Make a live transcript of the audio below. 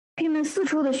们四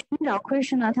处的寻找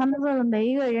Krishna， 他们问了每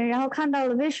一个人，然后看到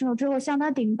了 Vishnu 之后向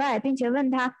他顶拜，并且问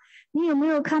他，你有没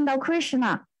有看到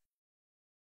Krishna？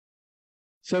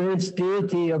 So this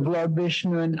deity of Lord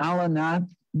Vishnu and Alanath,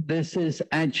 this is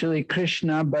actually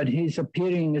Krishna, but he's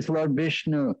appearing as Lord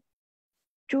Vishnu.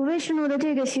 主 Vishnu 的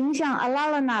这个形象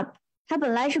Alalanath， 他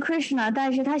本来是 Krishna，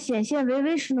 但是他显现为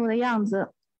Vishnu 的样子。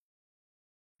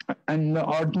And the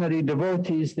ordinary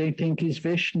devotees, they think he's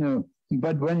Vishnu.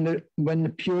 But when the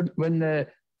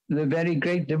very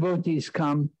great devotees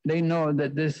come, they know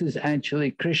that this is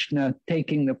actually Krishna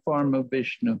taking the form of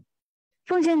Vishnu.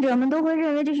 奉献者们都会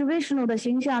认为这是 Vishnu 的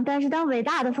形象，但是当伟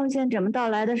大的奉献者们到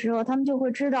来的时候，他们就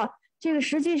会知道这个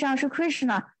实际上是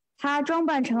Krishna， 他装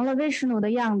扮成了 Vishnu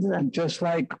的样子。Just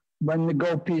like when the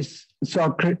gopis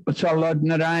saw Lord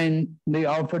Narayan, they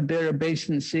offered their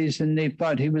obeisances and they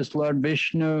thought he was Lord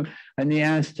Vishnu, and they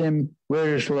asked him,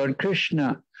 where is Lord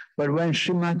Krishna? But when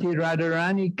Srimati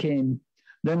Radharani came,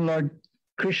 then Lord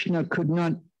Krishna could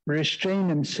not restrain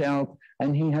himself,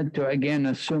 and he had to again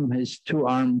assume his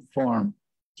two-armed form.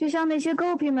 就像那些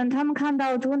gopi 们，他们看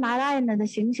到主 Narayana 的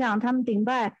形象，他们顶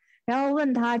拜，然后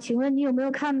问他，请问你有没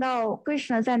有看到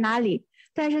Krishna 在哪里？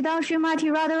但是当 Srimati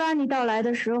Radharani 到来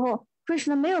的时候，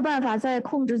 Krishna 没有办法再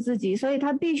控制自己，所以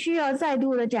他必须要再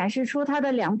度的展示出他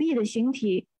的两臂的形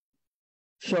体。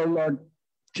 So Lord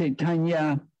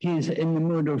Chaitanya, he is in the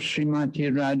mood of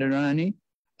Srimati Radharani,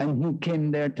 and he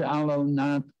came there to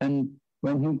Alalnath, and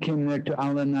when he came there to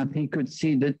Alalnath, he could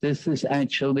see that this is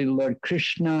actually Lord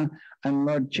Krishna, and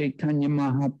Lord Chaitanya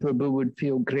Mahaprabhu would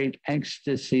feel great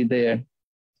ecstasy there.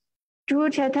 主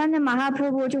Chaitanya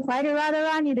Mahaprabhu 就怀着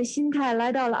Radharani 的心态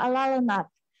来到了 Alalnath。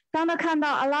 当他看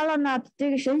到 Alalnath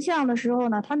这个神像的时候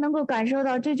呢，他能够感受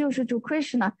到这就是主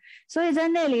Krishna， 所以在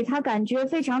那里他感觉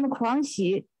非常的狂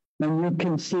喜。 And you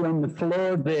can see on the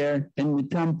floor there in the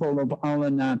temple of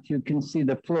Alalnath, you can see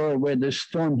the floor where the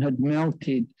stone had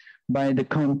melted by the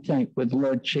contact with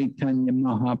Lord Chaitanya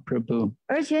Mahaprabhu.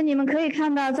 而且你们可以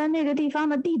看到，在那个地方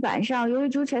的地板上，由于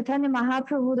主 Chaitanya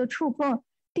Mahaprabhu 的触碰，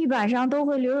地板上都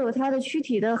会留有他的躯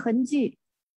体的痕迹。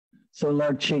 So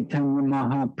Lord Chaitanya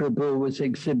Mahaprabhu was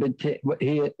exhibiting,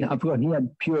 he had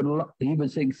pure love, he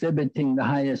was exhibiting the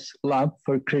highest love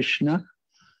for Krishna.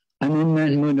 And in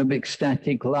that mood of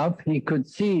ecstatic love, he could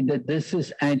see that this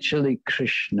is actually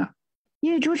Krishna.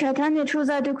 因为主 Chaitanya 处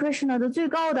在对 Krishna 的最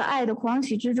高的爱的狂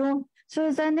喜之中，所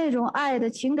以在那种爱的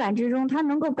情感之中，他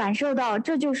能够感受到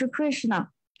这就是 Krishna。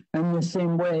 In the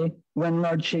same way, when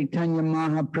Lord Chaitanya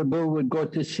Mahaprabhu would go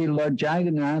to see Lord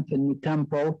Jagannath in the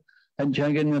temple at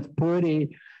Jagannath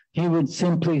Puri, he would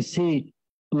simply see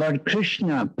Lord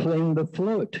Krishna playing the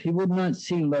flute. He would not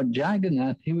see Lord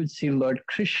Jagannath, he would see Lord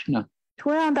Krishna.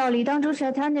 同样道理，当主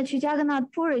Chaitanya 去加格纳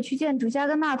普瑞去见主加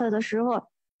格纳特的时候，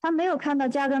他没有看到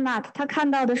加格纳特，他看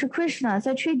到的是 Krishna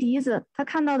在吹笛子，他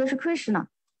看到的是 Krishna。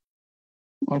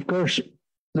 Of course,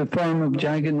 the form of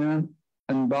Jagannath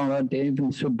and Baladev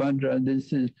and Subhadra,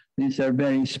 these are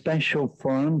very special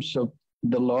forms of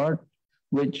the Lord,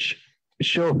 which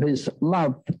show his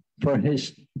love for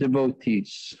his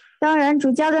devotees. 当然，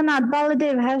主加格纳特、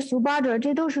Baladev 还有 Subhadra，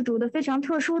 这都是主的非常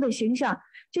特殊的形象。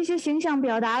这些形象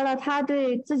表达了他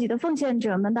对自己的奉献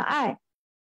者们的爱。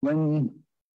When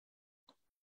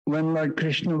Lord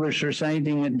Krishna was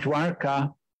residing at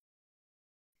Dwarka,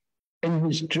 in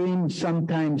his dreams,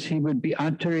 sometimes he would be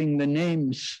uttering the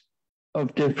names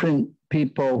of different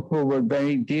people who were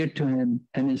very dear to him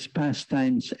in his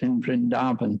pastimes in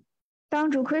Vrindavan. 当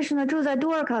主 Krishna 住在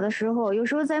多尔卡的时候，有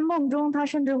时候在梦中，他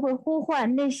甚至会呼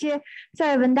唤那些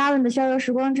在文达文的逍遥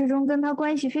时光之中跟他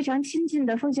关系非常亲近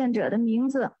的奉献者的名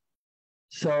字。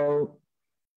So,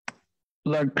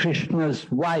 Lord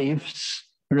Krishna's wives,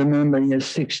 remember he has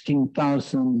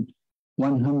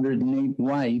 16,108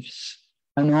 wives,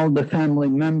 and all the family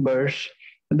members,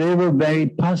 they were very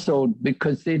puzzled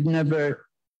because they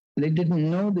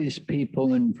didn't know these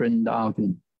people in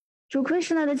Vrindavan. 主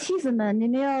Krishna 的妻子们，你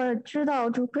们要知道，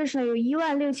主 Krishna 有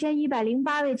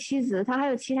16108位妻子，他还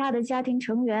有其他的家庭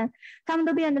成员，他们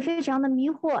都变得非常的迷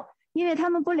惑，因为他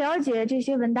们不了解这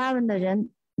些文达文的人。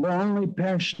The only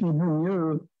person who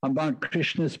knew about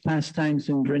Krishna's pastimes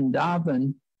in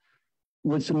Vrindavan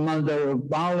was the mother of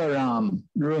Balaram,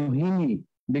 Rohini,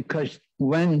 because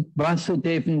when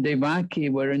Vasudeva and Devaki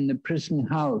were in the prison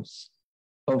house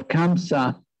of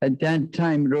Kamsa, at that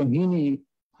time Rohini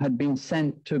had been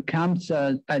sent to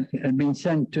Kamsa, had been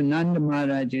sent to Nanda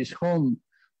Maharaj's home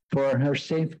for her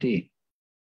safety.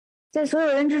 在所有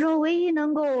人之中，唯一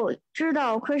能够知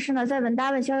道 Krishna 在文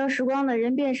达文逍遥时光的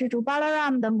人，便是主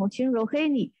Balaram 的母亲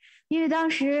Rohini。因为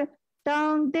当时，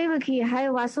当 Devaki 还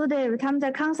有 Vasudeva 他们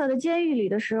在康萨的监狱里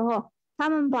的时候，他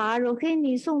们把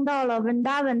Rohini 送到了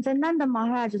Vrindavan， 在 Nanda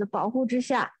Maharaj 的保护之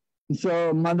下。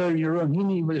So Mother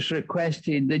Rohini was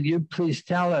requested that you please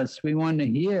tell us. We want to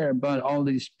hear about all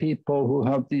these people who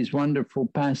have these wonderful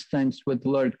pastimes with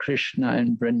Lord Krishna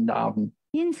in Vrindavan.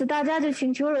 因此，大家就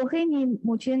请求 Rohini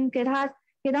母亲给他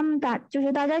们就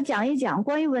是大家讲一讲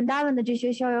关于 Vrindavan 的这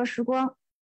些逍遥时光。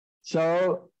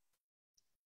So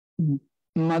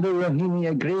Mother Rohini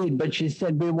agreed, but she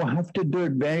said we will have to do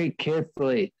it very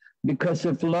carefully, because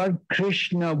if Lord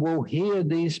Krishna will hear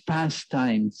these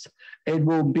pastimes, it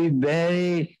will be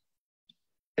very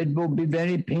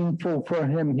painful for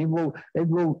him. It will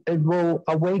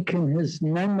awaken his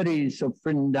memories of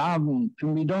Vrindavan,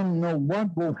 and we don't know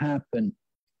what will happen.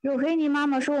 Rohini 妈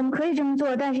妈说：“我们可以这么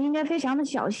做，但是应该非常的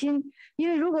小心，因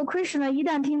为如果 Krishna 一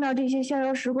旦听到这些逍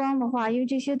遥时光的话，因为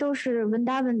这些都是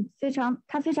Vrindavan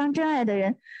他非常珍爱的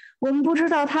人，我们不知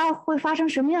道他会发生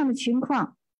什么样的情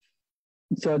况。”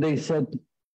 So they said,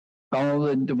 all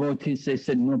the devotees, they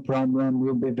said, no problem,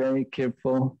 we'll be very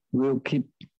careful, we'll keep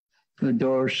the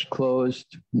doors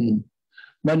closed.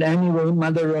 But anyway,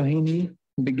 Mother Rohini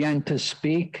began to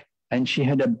speak, and she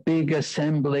had a big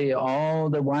assembly, all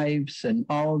the wives and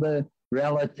all the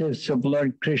relatives of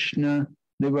Lord Krishna.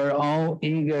 They were all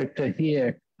eager to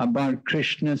hear about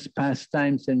Krishna's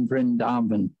pastimes in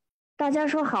Vrindavan. 大家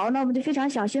说好，那我们就非常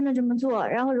小心的这么做。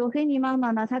然后 Rohini 妈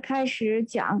妈呢，她开始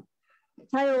讲，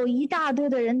她有一大堆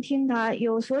的人听她，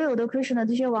有所有的 Krishna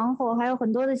这些王后，还有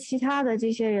很多的其他的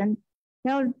这些人。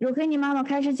然后 Rohini 妈妈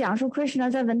开始讲述 Krishna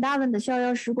在 Vrindavan 的逍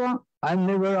遥时光。And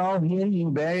they were all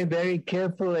hearing very, very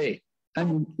carefully.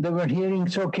 And they were hearing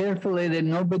so carefully that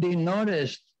nobody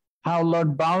noticed how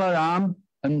Lord Balaram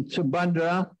and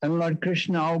Subhadra and Lord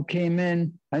Krishna all came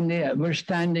in, and they were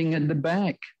standing at the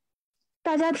back.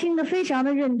 大家听得非常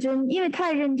的认真，因为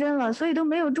太认真了，所以都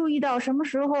没有注意到什么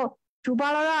时候主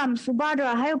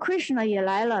Balaram、Subhadra 还有 Krishna 也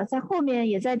来了，在后面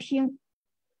也在听。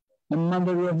And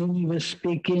Mother Rohini was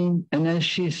speaking, and as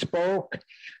she spoke,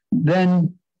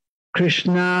 then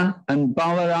Krishna and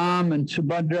Balaram and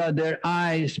Subhadra, their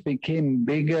eyes became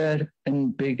bigger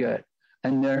and bigger,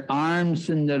 and their arms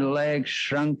and their legs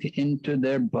shrunk into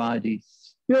their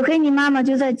bodies. Rohini 妈妈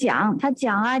就在讲，她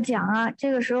讲啊讲啊，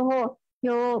这个时候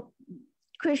有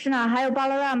Krishna 还有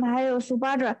Balaram 还有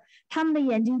Subhadra， 他们的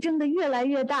眼睛睁得越来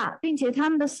越大，并且他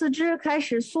们的四肢开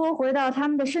始缩回到他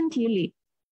们的身体里。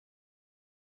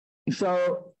So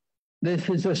this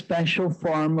is a special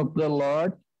form of the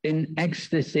Lord in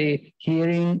ecstasy,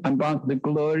 hearing about the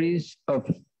glories of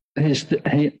his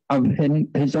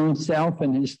own self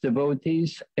and his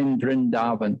devotees in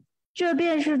Vrindavan. 这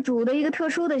便是主的一个特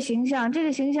殊的形象，这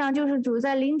个形象就是主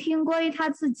在聆听关于他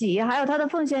自己还有他的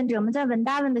奉献者们在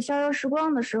Vrindavan 的逍遥时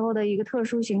光的时候的一个特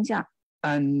殊形象。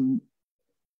And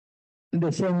in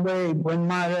the same way, when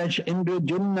Maharaj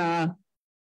Indrajumna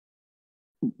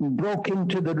broke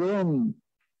into the room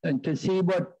and to see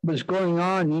what was going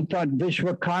on, he thought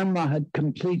Vishwakarma had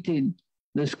completed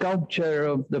the sculpture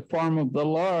of the form of the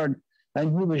Lord,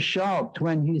 and he was shocked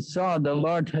when he saw the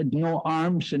Lord had no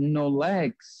arms and no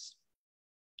legs.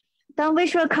 当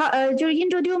Vishwakarma 就是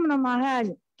Indrajumna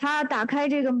Maharaj 他打开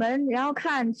这个门，然后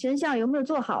看神像有没有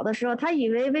做好的时候，他以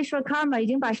为 Vishwakarma 已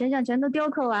经把神像全都雕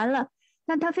刻完了，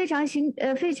但他非常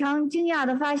惊讶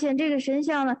的发现这个神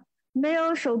像呢没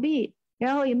有手臂，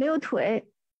然后也没有腿。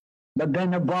But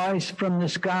then a voice from the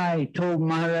sky told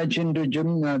Maharaj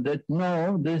Indrajumna that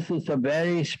no, this is a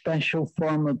very special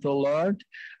form of the Lord,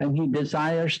 and he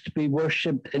desires to be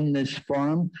worshipped in this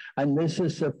form, and this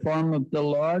is the form of the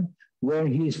Lord where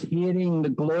he's hearing the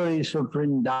glories of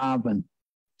Vrindavan.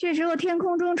 这时候天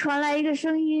空中传来一个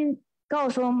声音，告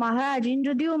诉Maharaj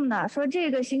Indrajumna说这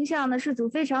个形象呢是主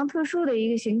非常特殊的一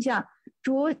个形象，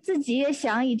主自己也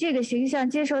想以这个形象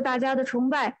接受大家的崇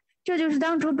拜。这就是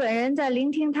当主本人在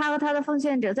聆听他和他的奉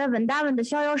献者在 Vrindavan 的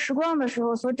逍遥时光的时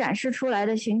候所展示出来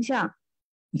的形象。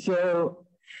So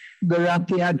the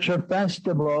Ratha Yatra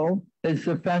festival is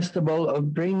the festival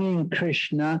of bringing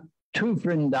Krishna to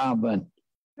Vrindavan.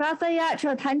 Ratha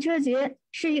Yatra 弹车节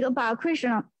是一个把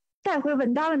Krishna 带回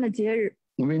Vrindavan 的节日。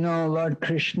We know Lord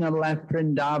Krishna left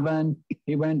Vrindavan.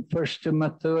 He went first to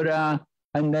Mathura,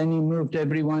 and then he moved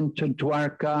everyone to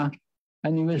Dwarka.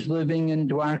 And he was living in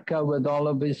Dwarka with all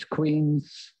of his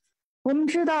queens. 我们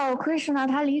知道 Krishna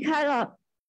他离开了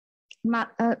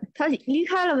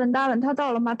Vrindavan， 他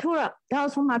到了 Mathura， 然后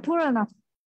从 Mathura 呢，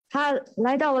他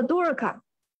来到了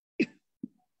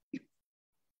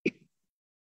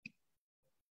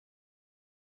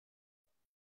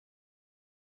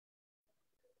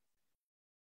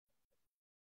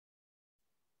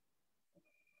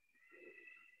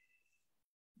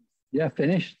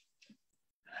finished.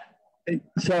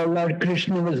 So Lord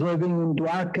Krishna was living in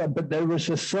Dwarka, but there was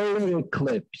a solar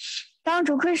eclipse. 当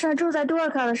主 Krishna 住在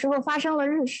Dwarka 的时候，发生了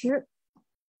日食。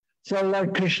So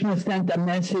Lord Krishna sent a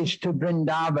message to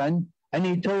Vrindavan, and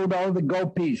he told all the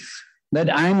gopis that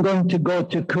I'm going to go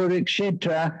to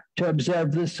Kurukshetra to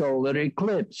observe the solar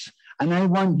eclipse. And I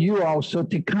want you also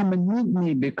to come and meet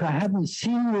me because I haven't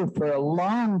seen you for a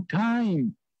long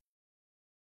time.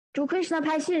 主 Krishna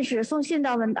派信使送信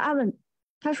到文达文，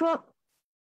他说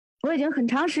我已经很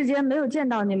长时间没有见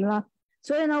到你们了，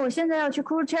所以呢，我现在要去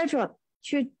Kurukshetra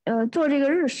去做这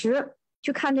个日食，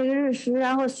去看这个日食，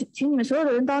然后请你们所有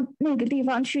的人到那个地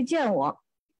方去见我。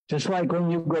Just like when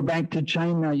you go back to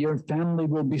China, your family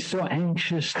will be so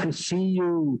anxious to see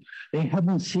you. They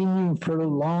haven't seen you for a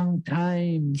long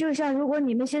time. 就像如果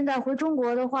你们现在回中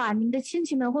国的话，你们的亲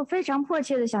戚们会非常迫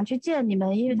切的想去见你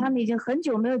们，因为他们已经很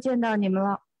久没有见到你们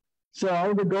了。So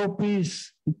all the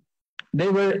gopis,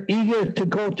 they were eager to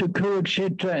go to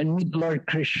Kurukshetra and meet Lord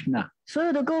Krishna. 所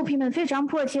有的 gopi 们非常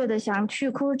迫切的想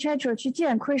去 Kurukshetra 去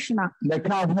见 Krishna。 The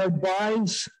cowherd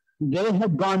boys, they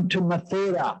had gone to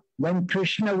Mathura. When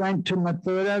Krishna went to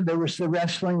Mathura, there was the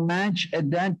wrestling match.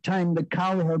 At that time, the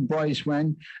cowherd boys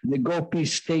went, the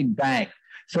gopis stayed back.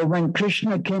 So when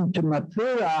Krishna came to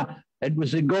Mathura, it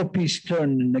was the gopis'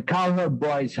 turn, and the cowherd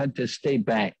boys had to stay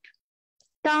back.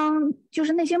 当就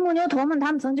是那些牧牛童们，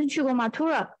他们曾经去过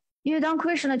Mathura， 因为当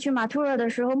Krishna 去 Mathura 的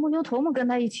时候，牧牛童们跟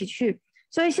他一起去，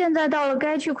所以现在到了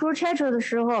该去 Kurukshetra 的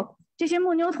时候，这些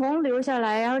牧牛童留下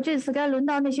来，然后这次该轮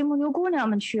到那些牧牛姑娘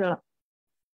们去了。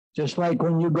Just like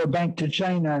when you go back to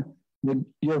China,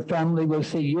 your family will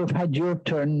say, you've had your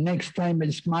turn, next time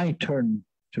it's my turn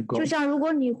to go. 就像如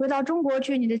果你回到中国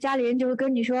去，你的家里人就会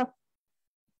跟你说，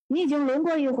你已经轮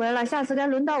过一回了，下次该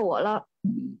轮到我了。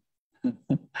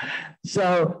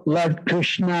So Lord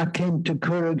Krishna came to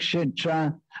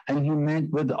Kurukshetra and he met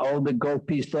with all the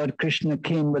gopis. Lord Krishna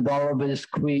came with all of his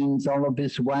queens, all of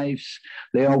his wives.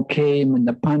 They all came, and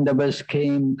the Pandavas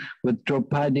came with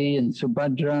Draupadi and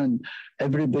Subhadra, and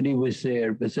everybody was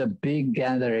there. It was a big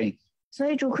gathering. 所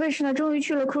以主 Krishna 终于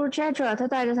去了 Kurukshetra， 他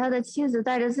带着他的妻子，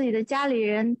带着自己的家里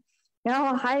人，然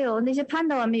后还有那些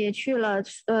Pandava 们也去了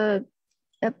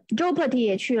，Draupadi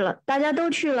也去了，大家都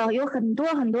去了，有很多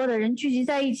很多的人聚集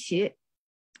在一起。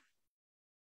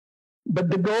But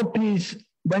the gopis,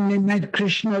 when they met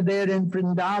Krishna there in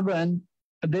Vrindavan,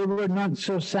 they were not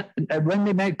so. When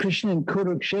they met Krishna in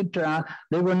Kurukshetra,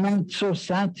 they were not so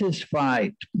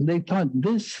satisfied. They thought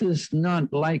this is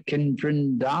not like in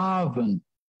Vrindavan.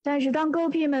 但是当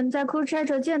gopi 们在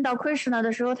Kurukshetra 见到 Krishna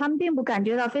的时候，他们并不感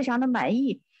觉到非常的满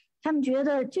意，他们觉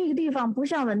得这个地方不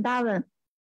像文达文。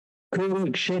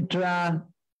Kurukshetra,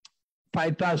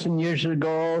 5,000 years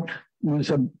ago,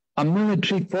 was a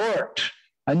military fort,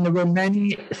 and there were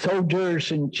many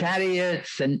soldiers and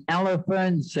chariots and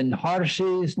elephants and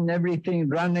horses and everything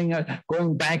running,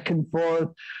 going back and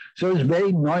forth. So it was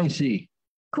very noisy.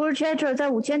 Kurukshetra 在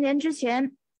5000年之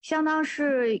前，相当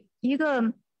是一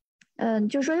个，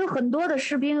就说有很多的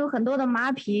士兵，有很多的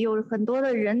马匹，有很多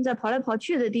的人在跑来跑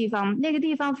去的地方，那个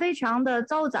地方非常的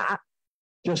嘈杂。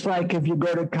Just like if you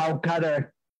go to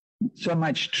Calcutta, so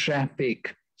much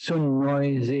traffic, so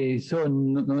noisy, so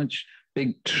much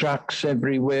big trucks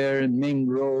everywhere and main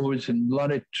roads and a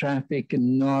lot of traffic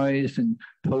and noise and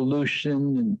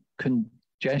pollution and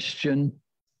congestion.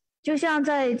 就像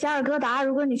在加尔各答，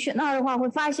如果你去那儿的话，会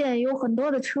发现有很多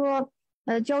的车，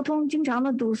交通经常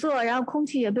的堵塞，然后空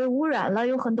气也被污染了，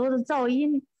有很多的噪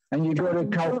音。And you go to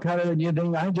Calcutta and you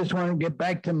think, I just want to get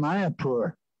back to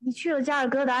Mayapur. 你去了加尔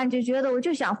各答，你就觉得我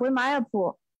就想回玛雅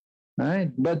普。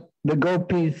Right, but the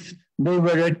gopis, they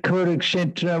were at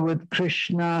Kurukshetra with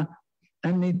Krishna,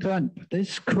 and they thought,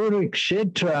 this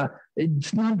Kurukshetra,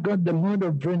 it's not got the mood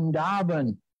of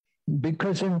Vrindavan,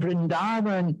 because in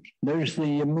Vrindavan, there's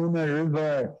the Yamuna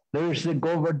River, there's the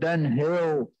Govardhan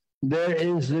Hill, there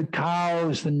is the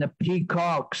cows and the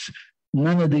peacocks.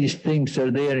 None of these things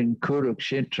are there in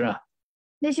Kurukshetra.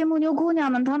 那些牧牛姑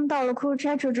娘们，她们到了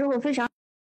Kurukshetra 之后，非常。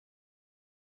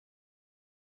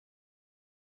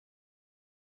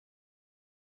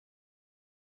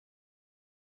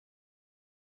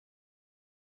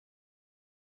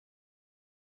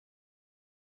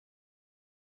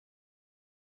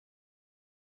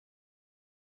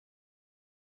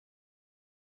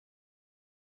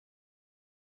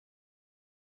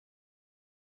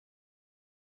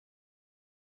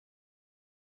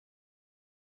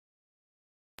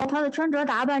他的穿着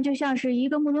打扮就像是一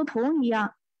个牧牛童一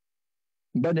样。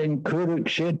But in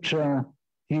Kurukshetra,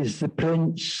 he's the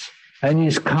prince, and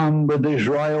he's come with his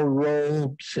royal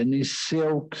robes and his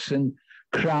silks and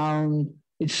crown,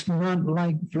 It's not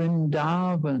like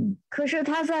Vrindavan. 可是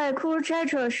他在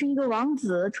Kurukshetra 是一个王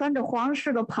子，穿着皇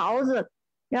室的袍子，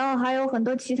然后还有很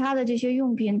多其他的这些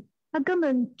用品，他根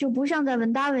本就不像在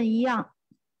文达文一样。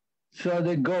So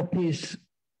the gopis,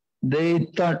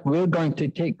 they thought we're going to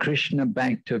take Krishna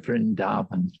back to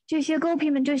Vrindavan. 这些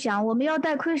gopi 们就想，我们要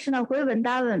带 Krishna 回文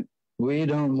达文。We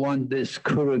don't want this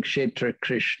Kurukshetra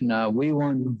Krishna. We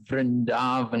want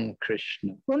Vrindavan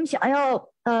Krishna. 我们想要，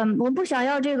我们不想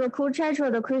要这个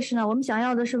Kurukshetra 的 Krishna， 我们想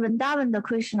要的是文达文的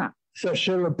Krishna。So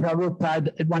Srila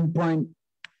Prabhupada, at one point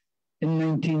in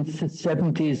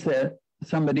 1970s,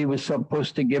 somebody was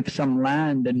supposed to give some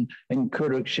land in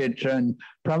Kurukshetra, and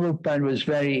Prabhupada was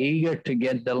very eager to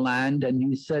get the land, and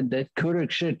he said that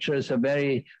Kurukshetra is a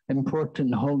very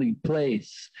important holy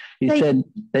place. He said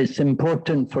it's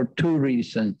important for two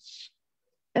reasons.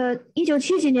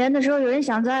 1970几年的时候，有人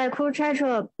想在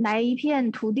Kurukshetra 买一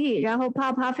片土地，然后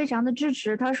帕帕非常的支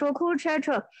持。他说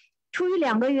Kurukshetra 出于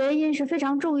2个原因是非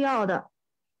常重要的。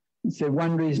He said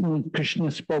one reason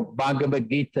Krishna spoke Bhagavad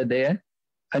Gita there.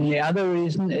 And the other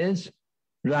reason is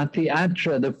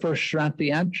Yatra. The first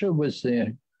Yatra was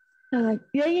there.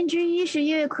 原因之一是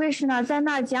因为 Krishna 在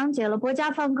那讲解了《钵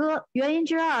迦梵歌》，原因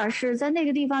之二是在那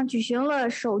个地方举行了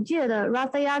首届的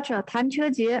Ratha Yatra 弹车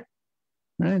节。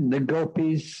And the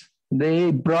gopis,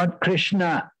 they brought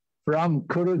Krishna from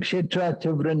Kurukshetra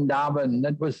to Vrindavan.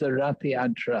 That was the Ratha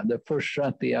Yatra, the first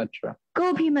Ratha Yatra.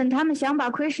 Gopi 们他们想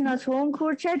把 Krishna 从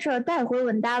Kurukshetra 带回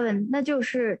文达文，那就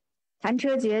是弹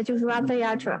车节，就是 Ratha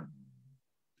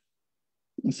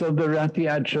Yatra。So the Ratha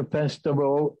Yatra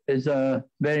festival is a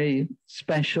very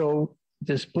special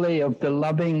display of the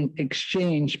loving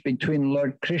exchange between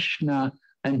Lord Krishna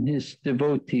and his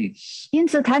devotees. 因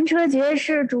此，弹车节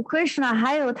是主 Krishna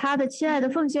还有他的亲爱的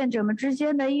奉献者们之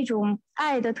间的一种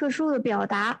爱的特殊的表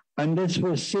达。And this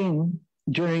was seen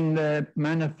during the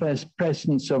manifest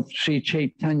presence of Sri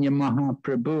Chaitanya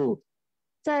Mahaprabhu.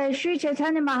 在 Sri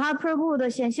Chaitanya Mahaprabhu 的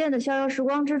显现的逍遥时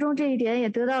光之中，这一点也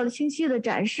得到了清晰的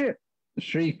展示。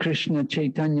Sri Krishna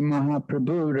Chaitanya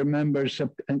Mahaprabhu remembers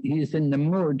he's in the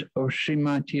mood of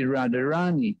Srimati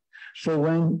Radharani. So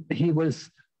when he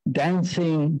was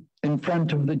dancing in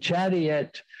front of the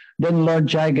chariot, then Lord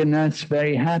Jagannath's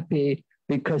very happy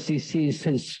because he sees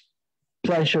his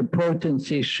pleasure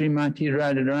potency, Srimati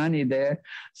Radharani there,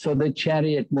 so the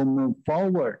chariot will move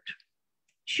forward.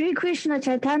 Sri Krishna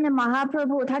Chaitanya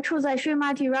Mahaprabhu 他处在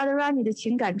Srimati Radharani 的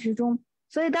情感之中，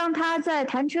所以当他在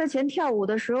弹车前跳舞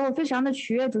的时候，非常的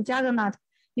取悦主 Jagannath，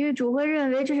 因为主会认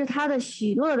为这是他的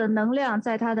喜乐的能量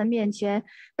在他的面前。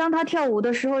当他跳舞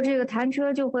的时候，这个弹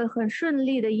车就会很顺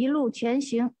利的一路前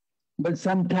行。But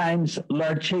sometimes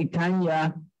Lord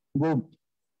Chaitanya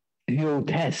he'll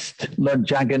test Lord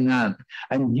Jagannath,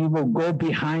 and he will go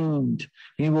behind,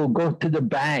 he will go to the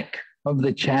back of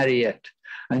the chariot.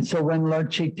 And so when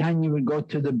Lord Chaitanya would go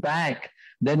to the back,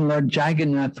 then Lord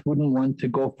Jagannath wouldn't want to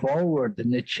go forward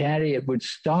and the chariot would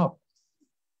stop.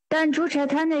 但主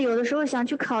Chaitanya 有的时候想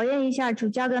去考验一下主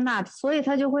Jagannath， 所以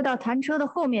他就会到弹车的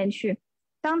后面去。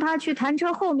当他去弹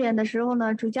车后面的时候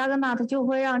呢，主 Jagannath 就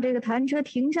会让这个弹车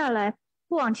停下来，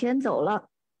不往前走了。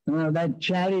That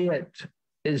chariot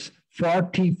is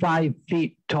 45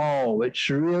 feet tall. It's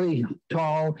really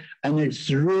tall and it's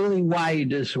really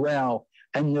wide as well.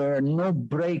 And there are no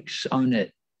brakes on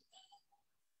it.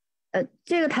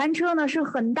 这个弹车呢是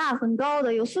很大很高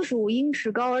的，有45英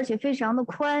尺高，而且非常的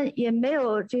宽，也没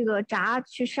有这个闸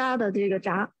去刹的这个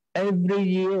闸。Every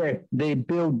year they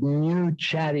build new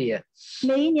chariots.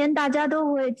 每一年大家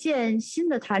都会建新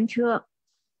的弹车。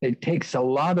It takes a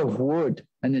lot of wood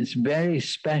and it's very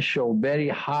special,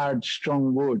 very hard,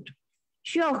 strong wood.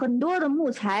 需要很多的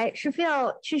木材，是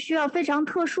需要非常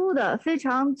特殊的、非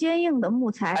常坚硬的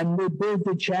木材。And they build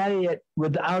the chariot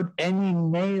without any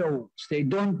nails. They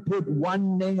don't put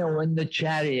one nail in the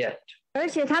chariot. 而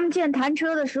且他们建弹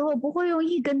车的时候不会用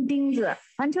一根钉子，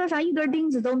弹车上一根钉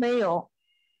子都没有。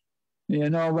You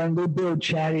know, when we build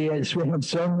chariots, we have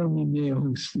so many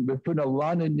nails. We put a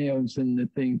lot of nails in the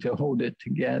thing to hold it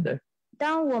together.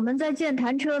 当我们在建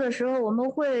弹车的时候，我们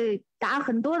会打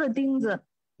很多的钉子。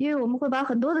因为我们会把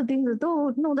很多的钉子都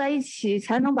弄在一起，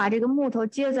才能把这个木头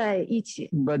接在一起。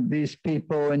But these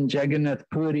people in Jagannath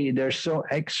Puri, they're so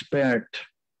expert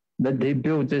that they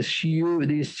build these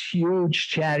huge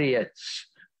chariots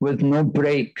with no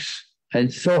brakes.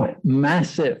 And so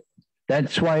massive.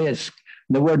 That's why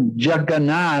the word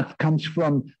Jagannath comes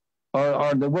from,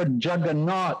 or the word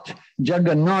Jagannath.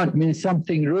 Jagannath means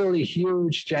something really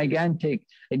huge, gigantic.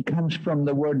 It comes from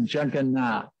the word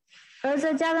Jagannath. 而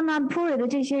在加格纳普里的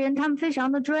这些人，他们非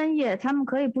常的专业，他们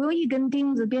可以不用一根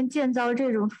钉子便建造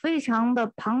这种非常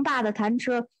的庞大的弹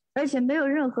车，而且没有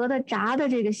任何的闸的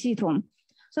这个系统。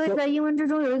所以在英文之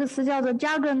中有一个词叫做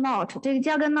juggernaut， 这个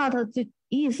juggernaut 就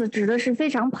意思指的是非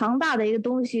常庞大的一个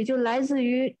东西，就来自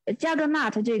于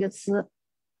juggernaut 这个词。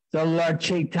So Lord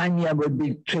Chaitanya would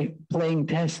be playing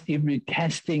test, he'd be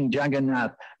testing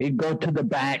Jagannath. He'd go to the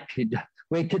back, he'd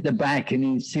wait at the back and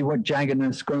he'd see what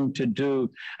Jagannath's going to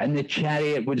do. And the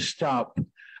chariot would stop.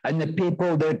 And the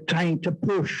people they're trying to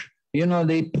push, you know,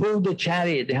 they pull the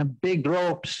chariot, they have big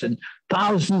ropes and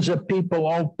thousands of people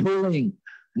all pulling.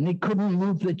 And they couldn't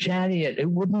move the chariot, it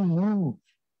wouldn't move.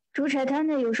 主柴滩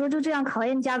呢，有时候就这样考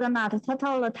验加格纳特，他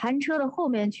到了弹车的后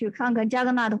面去看看加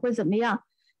格纳特会怎么样。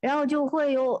然后就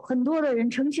会有很多的人，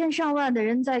成千上万的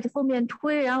人在后面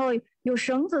推，然后有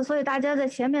绳子，所以大家在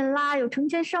前面拉，有成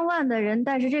千上万的人，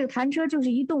但是这个弹车就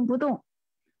是一动不动。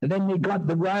And then they got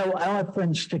the royal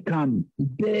elephants to come,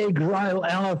 big royal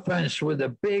elephants with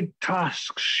the big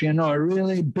tusks, you know,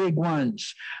 really big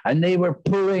ones. And they were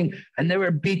pulling and they were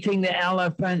beating the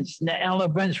elephants. And the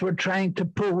elephants were trying to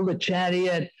pull the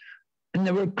chariot. And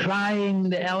they were crying,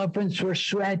 the elephants were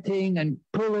sweating and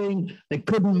pulling, they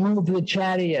couldn't move the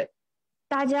chariot.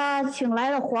 大家请来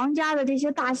了皇家的这些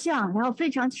大象，然后非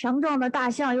常强壮的大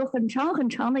象，有很长很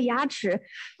长的牙齿，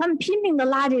他们拼命的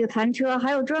拉这个弹车，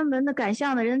还有专门的赶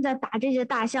象的人在打这些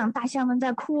大象，大象们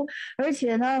在哭，而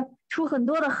且呢出很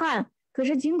多的汗。可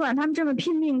是尽管他们这么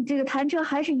拼命，这个弹车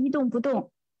还是一动不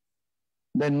动。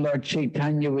Then Lord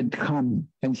Chaitanya would come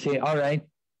and say, all right,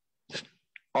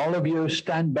 all of you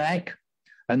stand back.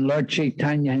 And Lord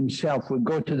Chaitanya himself would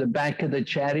go to the back of the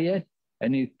chariot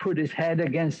and he'd put his head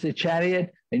against the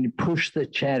chariot and he'd push the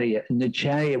chariot and the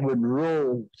chariot would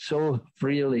roll so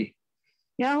freely.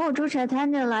 然后主柴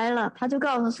滩就来了，他就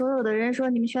告诉所有的人说：“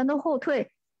你们全都后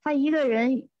退。”他一个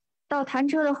人到弹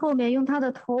车的后面，用他的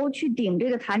头去顶这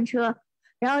个弹车，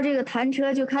然后这个弹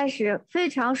车就开始非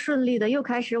常顺利的又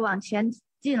开始往前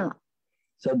进了。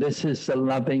So this is the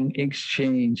loving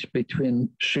exchange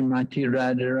between Srimati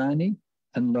Radharani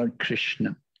and Lord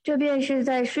Krishna. 这便是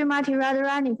在 Srimati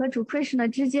Radharani 和主 Krishna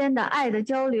之间的爱的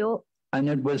交流。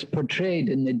And it was portrayed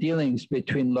in the dealings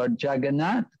between Lord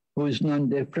Jagannath, who is none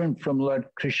different from Lord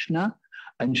Krishna,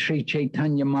 and Sri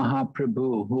Chaitanya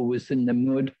Mahaprabhu, who was in the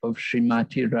mood of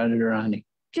Srimati Radharani.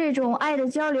 这种爱的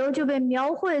交流就被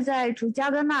描绘在主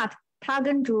Jagannath， 他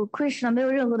跟主 Krishna 没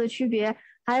有任何的区别，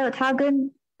还有他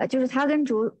跟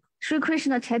主 Sri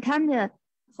Krishna Chaitanya。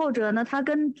后者呢，他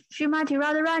跟 Srimati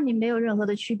Radharani 没有任何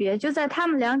的区别，就在他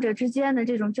们两者之间的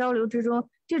这种交流之中，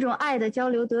这种爱的交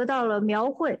流得到了描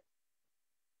绘。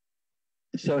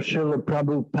So Srila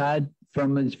Prabhupada,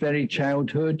 from his very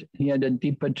childhood, he had a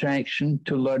deep attraction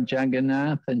to Lord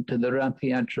Jagannath and to the Ratha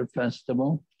Yatra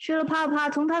festival. 施了帕帕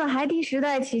从他的孩提时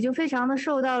代起，就非常的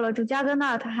受到了主加格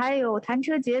纳特还有弹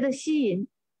车节的吸引。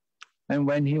And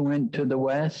when he went to the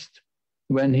West,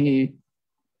 when he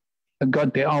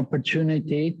got the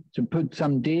opportunity to put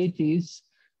some deities,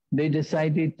 they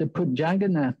decided to put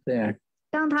Jagannath there.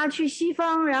 当他去西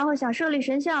方，然后想设立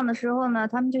神像的时候呢，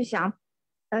他们就想，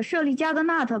设立加格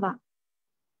纳特吧。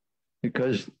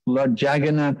Because Lord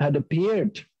Jagannath had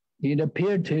appeared. He'd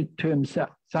appeared to himself.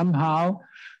 Somehow,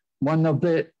 one of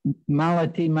the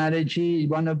Malati Maharaji,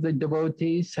 one of the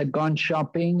devotees, had gone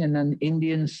shopping in an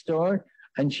Indian store.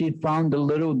 And she found a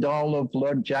little doll of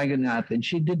Lord Jagannath, and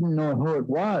she didn't know who it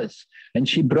was. And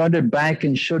she brought it back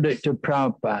and showed it to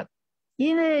Prabhupada.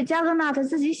 因为加格纳特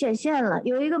自己显现了，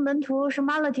有一个门徒是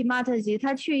马勒提马特吉，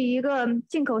他去一个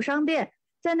进口商店，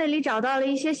在那里找到了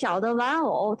一些小的玩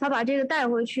偶，他把这个带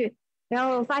回去，然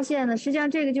后发现呢，实际上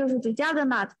这个就是主加格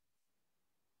纳特。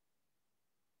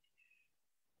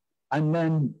And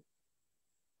then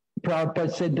Prabhupada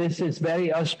said, "This is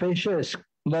very auspicious.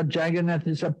 Lord Jagannath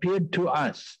has appeared to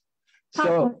us."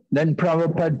 So then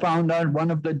Prabhupada found out one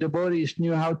of the devotees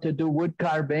knew how to do wood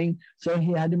carving, so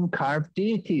he had him carve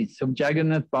deities of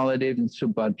Jagannath, Baladev, and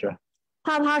Subhadra.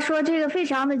 帕帕说这个非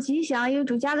常的吉祥，因为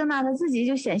主加格纳特自己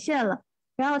就显现了，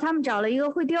然后他们找了一个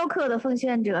会雕刻的奉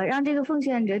献者，让这个奉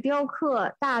献者雕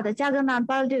刻大的加格纳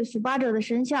Baladev Subhadra 的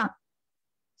神像。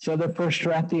So the first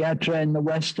Ratha Yatra in the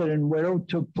Western world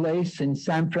took place in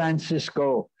San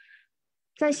Francisco.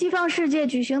 在西方世界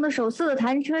举行的首次的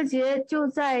弹车节就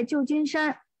在旧金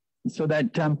山。So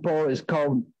that temple is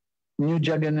called New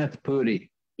Jagannath Puri.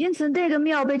 因此这个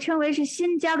庙被称为是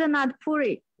新加格纳特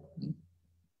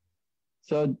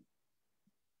Puri。So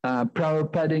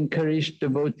Prabhupada encouraged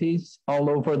devotees all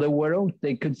over the world.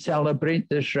 They could celebrate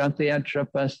this Ratha Yatra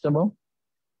festival.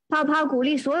 帕帕鼓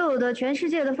励所有的全世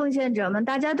界的奉献者们，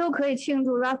大家都可以庆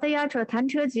祝 Ratha Yatra 弹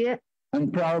车节。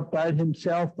And Prabhupada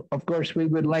himself, of course, we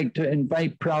would like to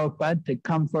invite Prabhupada to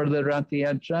come for the Ratha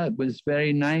Yatra. It was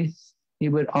very nice. He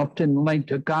would often like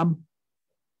to come.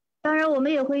 当然，我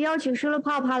们也会邀请施罗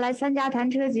帕帕来参加弹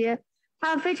车节，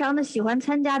他非常的喜欢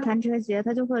参加弹车节，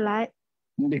他就会来。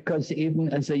Because even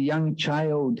as a young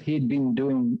child, he'd been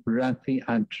doing Rathi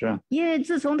Yatra. 因为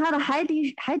自从他的孩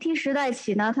提时代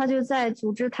起呢，他就在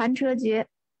组织弹车节。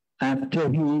After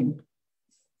he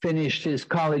finished his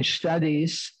college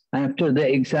studies, after the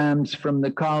exams from the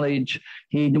college,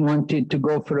 he wanted to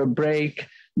go for a break,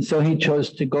 so he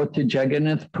chose to go to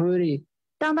Jagannath Puri.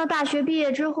 当他大学毕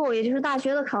业之后，也就是大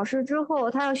学的考试之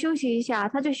后，他要休息一下，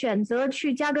他就选择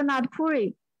去Jagannath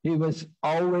Puri。He was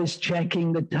always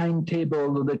checking the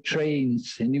timetable of the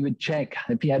trains, and he would check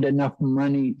if he had enough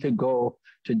money to go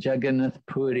to Jagannath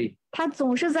Puri. 他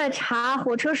总是在查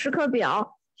火车时刻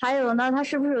表，还有呢，他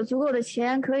是不是有足够的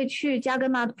钱可以去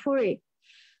Jagannath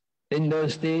Puri。In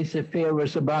those days, the fare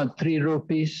was about 3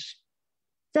 rupees.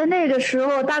 在那个时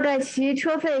候，大概其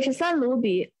车费是3卢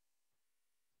比。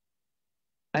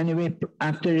Anyway,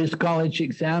 after his college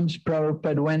exams,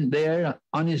 Prabhupada went there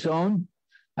on his own.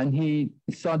 And he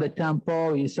saw the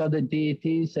temple, he saw the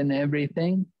deities and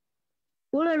everything.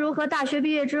 无论如何，大学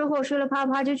毕业之后，施罗帕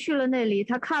帕就去了那里。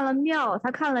他看了庙，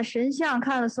他看了神像，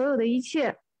看了所有的一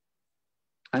切。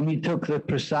And he took the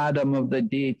prasadam of the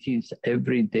deities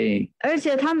every day. 而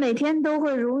且他每天都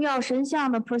会荣耀神像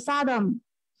的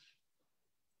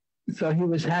prasadam。So he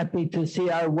was happy to see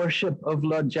our worship of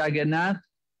Lord Jagannath.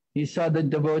 He saw the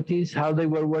devotees, how they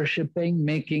were worshiping,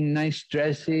 making nice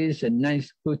dresses and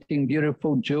putting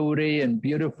beautiful jewelry and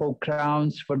beautiful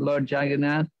crowns for Lord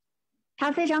Jagannath.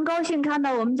 他非常高兴看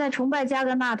到我们在崇拜加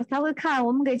格纳特，他会看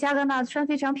我们给加格纳特穿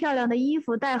非常漂亮的衣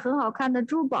服，戴很好看的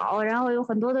珠宝，然后有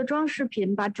很多的装饰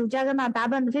品，把主加格纳打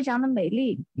扮得非常的美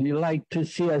丽。He liked to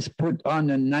see us put on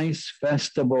a nice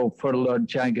festival for Lord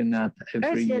Jagannath every year.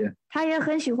 而且他也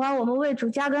很喜欢我们为主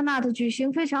加格纳特举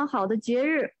行非常好的节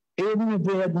日。Even if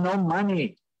we had no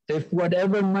money, if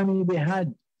whatever money we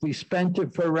had, we spent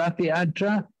it for Rathi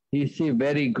Yatra, he said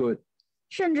very good.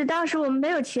 甚至当时我们没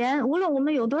有钱，无论我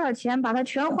们有多少钱，把它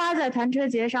全花在弹车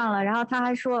节上了，然后他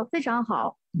还说非常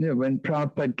好。Yeah, when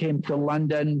Prabhupada came to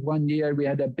London one year, we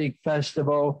had a big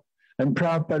festival, and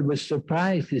Prabhupada was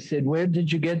surprised. He said, "Where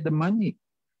did you get the money?"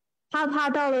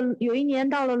 有一年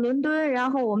到了伦敦，然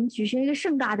后我们举行一个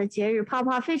盛大的节日，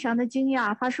帕非常的惊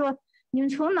讶，他说。你们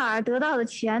从哪儿得到的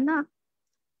钱呢？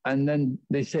 And then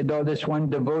they said, oh, this one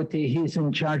devotee, he's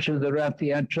in charge of the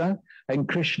Rathi Yatra, and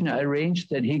Krishna arranged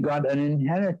that he got an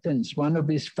inheritance. One of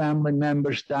his family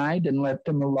members died and left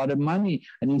him a lot of money,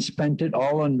 and he spent it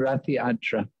all on Rathi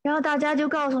Yatra. 然后大家就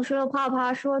告诉施罗帕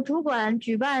帕说，主管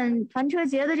举办弹车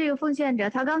节的这个奉献者，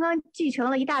他刚刚继承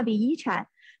了一大笔遗产，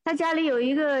他家里有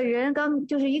一个人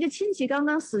就是一个亲戚刚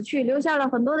刚死去，留下了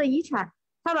很多的遗产。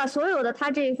他把所有的他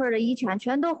这一份的遗产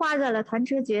全都花在了弹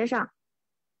车节上。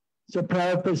So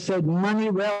Prabhupada said,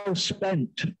 "Money well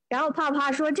spent." 然后帕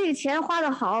帕说，这个钱花得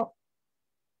好。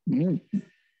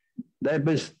That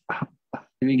was,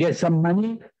 if you get some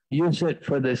money, use it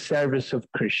for the service of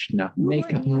Krishna.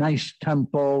 Make a nice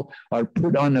temple or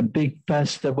put on a big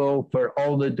festival for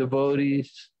all the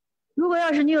devotees. 如果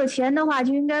要是你有钱的话，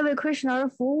就应该为 Krishna 而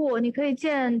服务。你可以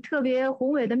建特别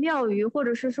宏伟的庙宇，或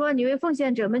者是说你为奉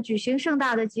献者们举行盛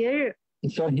大的节日。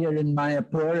So here in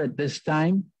Mayapur at this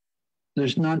time,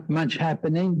 there's not much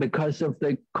happening because of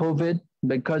the COVID,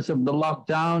 because of the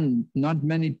lockdown, not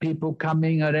many people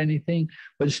coming or anything,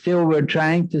 but still we're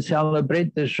trying to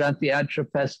celebrate this Rathi Yatra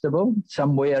festival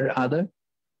some way or other.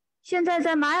 现在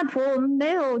在马雅普，我们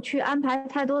没有去安排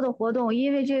太多的活动，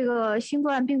因为这个新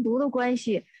冠病毒的关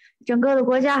系。整个的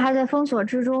国家还在封锁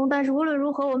之中，但是无论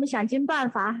如何，我们想尽办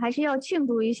法，还是要庆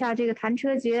祝一下这个弹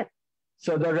车节。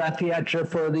So the Rathi Yatra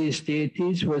for these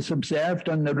deities was observed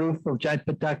on the roof of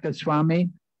Jatpataka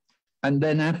Swami, and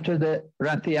then after the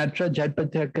Rathi Yatra,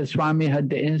 Jatpataka Swami had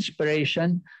the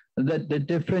inspiration that the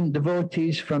different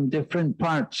devotees from different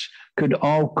parts could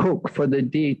all cook for the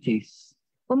deities.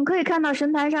 我们可以看到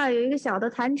神坛上有一个小的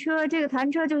弹车，这个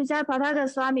弹车就是加帕塔克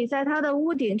斯瓦米在他的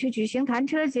屋顶去举行弹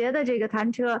车节的这个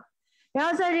弹车。然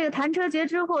后在这个弹车节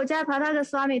之后，加帕塔克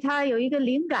斯瓦米他有一个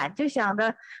灵感，就想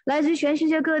着来自于全世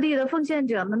界各地的奉献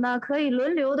者们呢，可以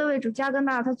轮流的为主加格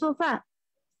纳他做饭。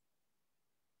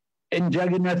In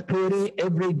Jagannath Puri,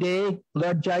 every day,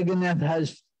 Lord Jagannath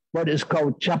has what is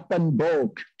called Chapan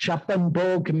Bhog. Chapan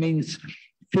Bhog means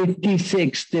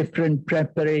 56 different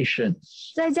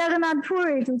preparations. 在加格纳普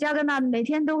里，主加格纳每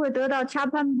天都会得到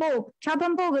Chapan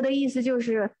Bhog。Chapan Bhog 的意思就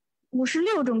是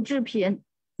56种制品。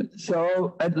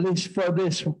So at least for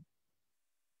this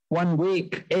 1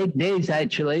 week, 8 days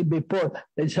actually, before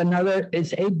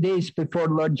it's 8 days before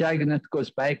Lord Jagannath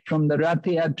goes back. From the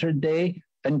Rathi Yatra day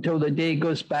until the day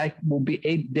goes back will be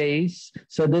 8 days.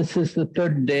 So this is the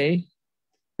 3rd day.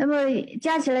 那么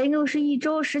加起来应该是1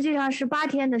周，实际上是8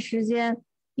天的时间。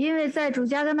因为在主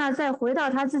加格纳再回到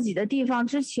他自己的地方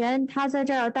之前，他在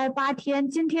这儿要待8天，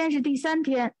今天是第3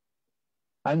天。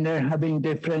And they're having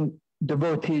different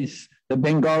devotees. The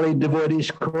Bengali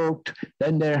devotees cooked,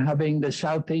 then they're having the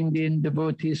South Indian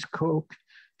devotees cook,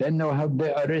 then they'll have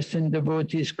the Arisan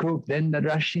devotees cook, then the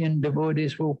Russian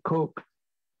devotees will cook.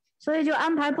 所以就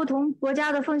安排不同国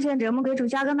家的奉献者们给主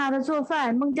加格纳的做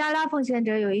饭，孟加拉奉献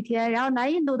者有1天，然后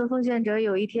南印度的奉献者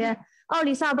有1天，奥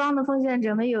里萨邦的奉献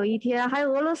者们有1天，还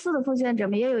有俄罗斯的奉献者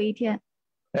们也有1天。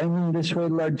And in this way,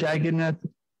 Lord Jagannath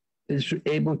is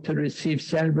able to receive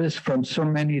service from so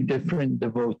many different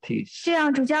devotees. 这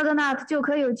样主加格纳就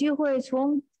可以有机会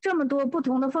从这么多不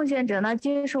同的奉献者那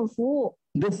接受服务。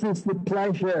This is the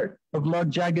pleasure of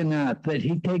Lord Jagannath, that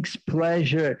he takes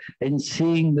pleasure in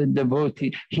seeing the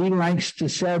devotee. He likes to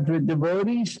serve the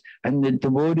devotees, and the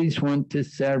devotees want to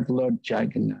serve Lord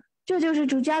Jagannath. 这就是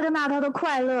主加格纳他的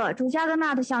快乐。主加格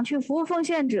纳他想去服务奉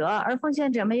献者，而奉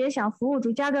献者们也想服务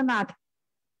主加格纳。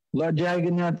Lord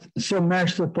Jagannath is so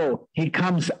merciful. He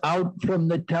comes out from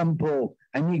the temple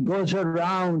and he goes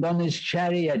around on his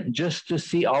chariot just to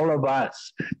see all of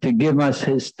us, to give us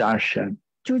his darshan.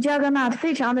 主加格纳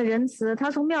非常的仁慈，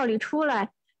他从庙里出来，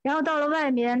然后到了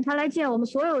外面，他来见我们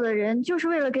所有的人，就是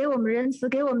为了给我们仁慈，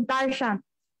给我们darshan。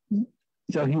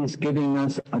So he's giving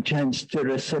us a chance to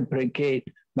reciprocate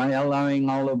by allowing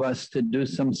all of us to do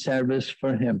some service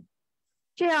for him.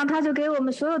 这样他就给我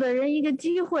们所有的人一个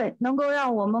机会，能够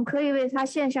让我们可以为他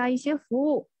献上一些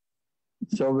服务。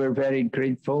So we're very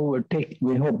grateful.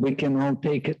 We hope we can all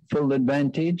take full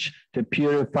advantage to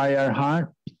purify our heart.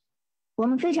 我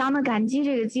们非常的感激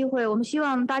这个机会，我们希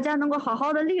望大家能够好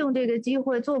好的利用这个机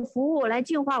会做服务，来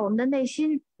净化我们的内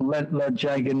心。Let Lord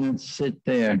Jagannath sit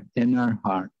there in our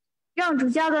heart. 让主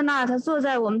加格纳他坐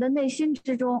在我们的内心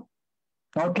之中。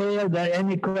Okay, are there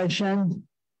any questions?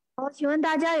 好，请问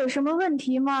大家有什么问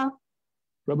题吗？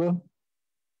 Prabhu?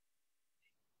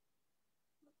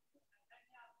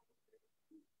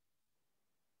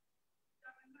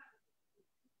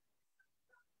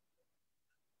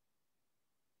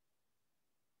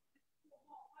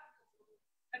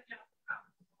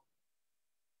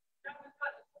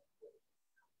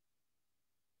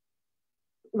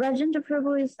 Rajendra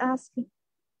Prabhu is asking.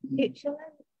 Shall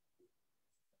I?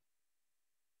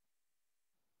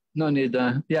 No need.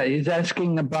 Yeah, he's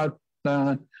asking about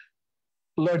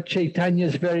Lord Chaitanya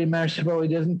is very merciful. He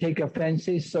doesn't take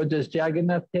offenses. So does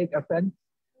Jagannath take offense?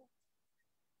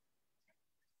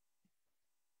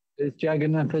 Is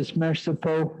Jagannath as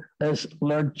merciful as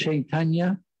Lord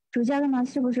Chaitanya? 主加格纳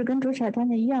是不是跟主彩坛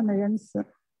一样的仁慈？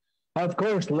 Of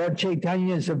course, Lord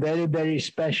Chaitanya is a very, very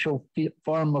special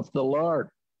form of the Lord.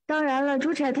 当然了，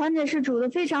主彩坛是主的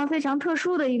非常非常特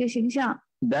殊的一个形象。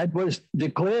 That was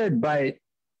declared by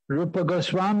Rupa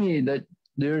Goswami, that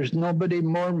there's nobody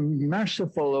more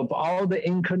merciful of all the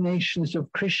incarnations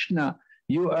of Krishna.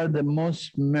 You are the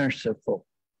most merciful.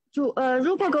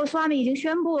 Rupa Goswami 已经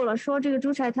宣布了，说这个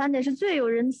主彩坛是最有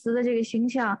仁慈的这个形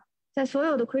象，在所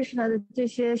有的 Krishna 的这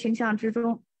些形象之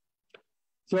中。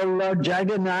 So Lord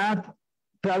Jagannath,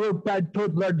 Prabhupada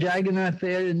put Lord Jagannath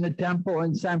there in the temple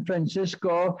in San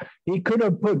Francisco. He could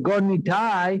have put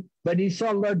Gornitai, but he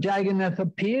saw Lord Jagannath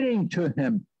appearing to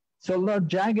him. So Lord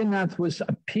Jagannath was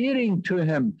appearing to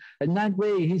him. And that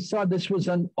way he saw this was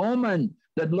an omen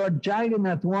that Lord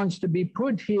Jagannath wants to be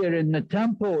put here in the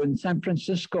temple in San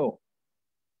Francisco.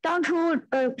 当初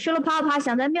舍罗帕帕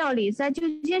想在庙里，在旧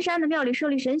金山的庙里设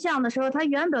立神像的时候，他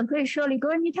原本可以设立格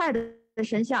尔尼泰的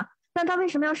神像，但他为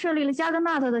什么要设立了加格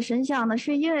纳特的神像呢？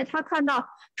是因为他看到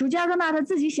主加格纳特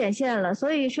自己显现了，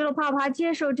所以舍罗帕帕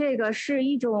接受这个是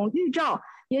一种预兆，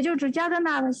也就是主加格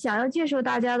纳特想要接受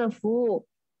大家的服务。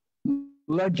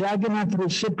 Lord Jagannath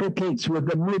reciprocates with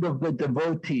the mood of the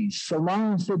devotees. So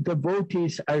long as the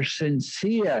devotees are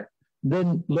sincere,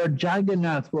 then Lord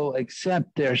Jagannath will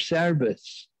accept their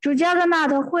service. 主加格纳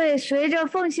特会随着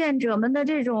奉献者们的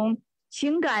这种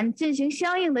情感进行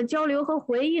相应的交流和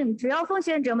回应。只要奉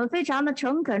献者们非常的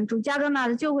诚恳，主加格纳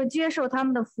特就会接受他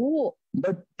们的服务。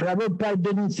 But Prabhupada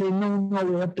didn't say, no,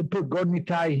 we have to put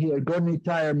Gornitai here.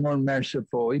 Gornitai are more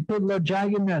merciful. He put Lord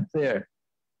Jagannath there.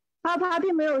 他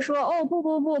并没有说哦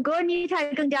不，格尔尼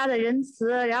泰更加的仁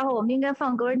慈，然后我们应该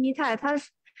放格尔尼泰，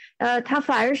他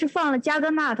反而是放了加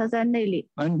格纳特在那里。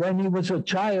 And when he was a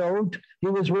child, he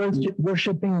was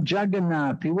worshiping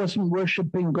Jagannath. He wasn't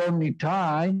worshiping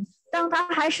Gornitai. 当他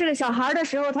还是个小孩的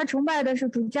时候，他崇拜的是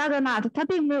主加格纳特，他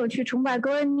并没有去崇拜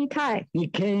格尔尼泰。 He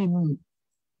came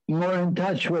more in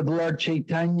touch with Lord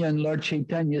Chaitanya and Lord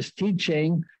Chaitanya's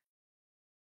teaching.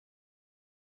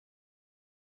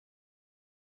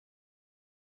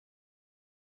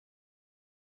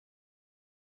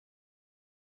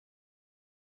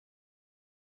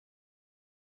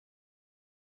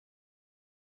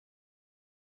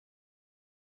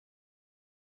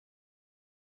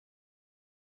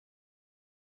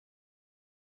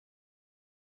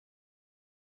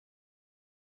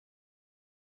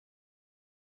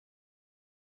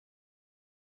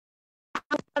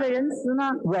 的仁慈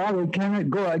呢？ Well, we cannot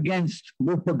go against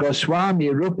Rupa Goswami.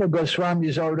 Rupa Goswami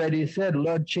has already said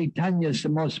Lord Chaitanya is the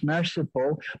most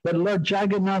merciful, but Lord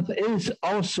Jagannath is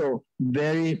also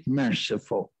very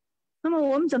merciful. 那么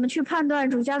我们怎么去判断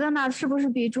主加甘纳是不是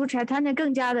比主柴坦尼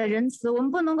更加的仁慈？我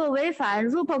们不能够违反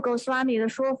Rupa Goswami 的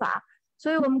说法，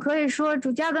所以我们可以说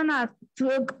主加甘纳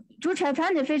主柴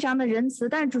坦尼非常的仁慈，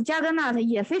但是主加甘纳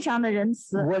也非常的仁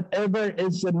慈。Whatever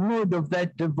is the mood of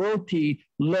that devotee,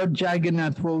 Lord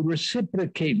Jagannath will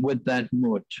reciprocate with that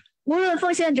mood. 无论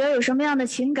奉献者有什么样的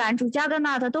情感，主加甘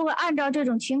纳都会按照这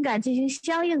种情感进行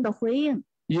相应的回应。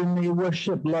You may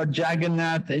worship Lord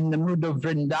Jagannath in the mood of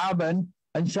Vrindavan,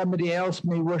 and somebody else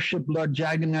may worship Lord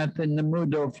Jagannath in the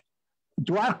mood of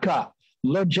Dwarka.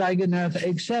 Lord Jagannath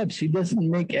accepts. He doesn't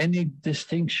make any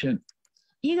distinction.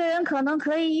 一个人可能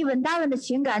可以以稳大文的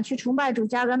情感去崇拜主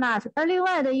加甘纳，而另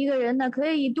外的一个人呢，可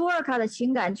以以多尔卡的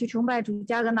情感去崇拜主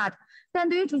加甘纳。但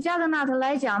对于主加甘纳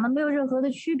来讲呢，没有任何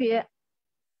的区别。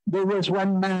There was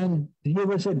one man, he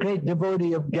was a great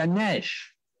devotee of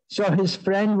Ganesh. So his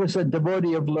friend was a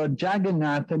devotee of Lord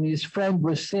Jagannath, and his friend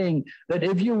was saying that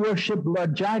if you worship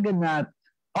Lord Jagannath,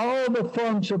 all the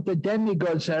forms of the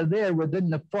demigods are there within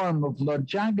the form of Lord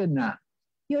Jagannath.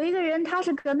 有一个人他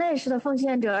是Ganesh的奉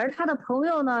献者，而他的朋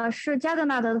友呢是加甘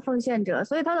纳的奉献者，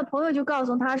所以他的朋友就告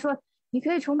诉他说，你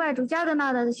可以崇拜主加甘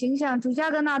纳的形象，主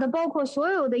加甘纳包括所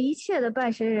有的一切的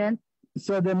半神人。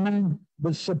So the man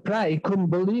was surprised, he couldn't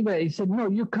believe it. He said, no,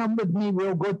 you come with me,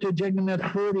 we'll go to Jagannath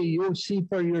Puri, you'll see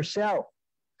for yourself.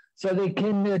 So they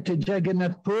came there to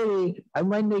Jagannath Puri, and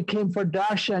when they came for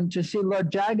darshan to see Lord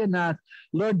Jagannath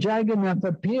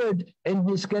appeared in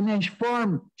his Ganesh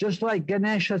form, just like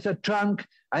Ganesh has a trunk,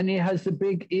 and he has the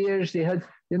big ears, he has,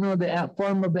 the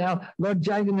form of the elf. Lord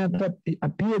Jagannath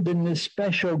appeared in this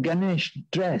special Ganesh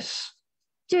dress.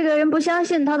 这个人不相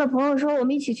信，他的朋友说我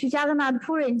们一起去加甘纳的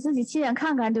普瑞，你自己亲眼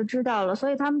看看就知道了。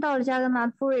所以他们到了加甘纳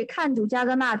的普瑞，看主加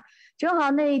甘纳。正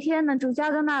好那一天呢，主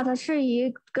加甘纳是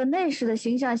以Ganesh的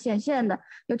形象显现的，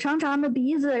有长长的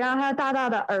鼻子，然后还有大大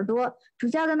的耳朵。主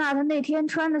加甘纳那天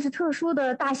穿的是特殊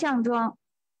的大象装。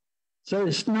So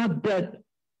it's not that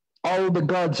all the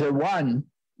gods are one,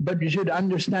 but you should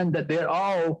understand that they're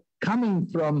all coming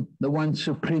from the one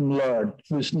supreme Lord,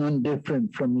 who's none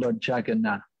different from Lord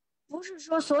Jagannath. 不是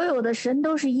说所有的神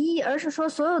都是一，而是说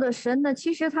所有的神呢，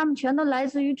其实他们全都来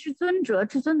自于至尊者，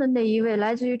至尊的那一位，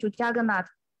来自于主加甘纳。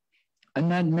And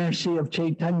that mercy of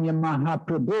Chaitanya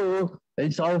Mahaprabhu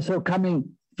is also coming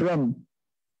from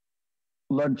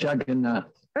Lord Jagannath.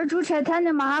 而主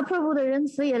Chaitanya Mahaprabhu的仁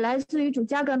慈也来自于主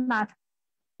加甘纳。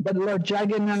But Lord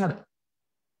Jagannath,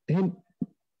 he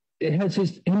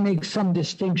makes some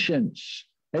distinctions.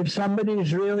 If somebody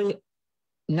is really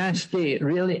nasty,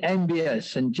 really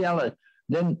envious and jealous,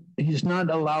 then he's not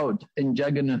allowed in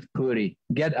Jagannath Puri.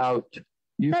 Get out.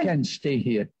 You can't stay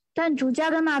here. 但主加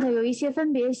甘纳有一些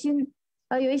分别心，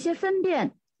有一些分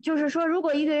辨，就是说，如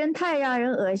果一个人太让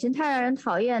人恶心、太让人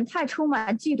讨厌、太充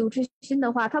满嫉妒之心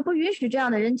的话，他不允许这样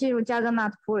的人进入加甘纳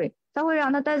普瑞，他会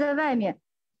让他待在外面。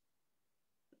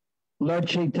Lord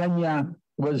Chaitanya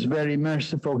was very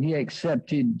merciful. He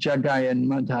accepted Jagai and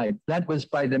Madhai. That was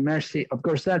by the mercy, of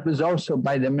course, that was also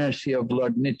by the mercy of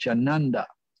Lord Nityananda.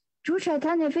 主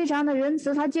Chaitanya非常的仁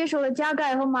慈，他接受了加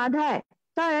盖和麻太，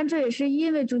当然这也是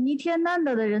因为主尼天南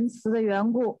的仁慈的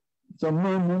缘故。So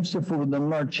more merciful than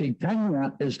Lord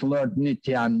Chaitanya is Lord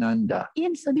Nityananda.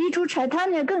 因此，比主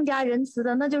Chaitanya更加仁慈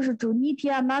的，那就是主尼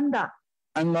天南的。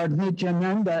And Lord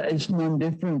Nityananda is no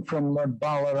different from Lord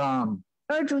Balaram.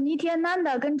 而主尼天南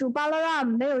的跟主巴拉拉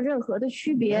姆没有任何的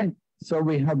区别。So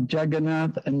we have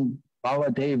Jagannath and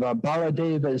Baladeva.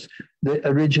 Baladeva is the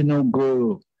original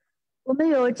guru. 我们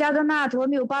有加格纳，我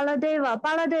们有巴拉德瓦，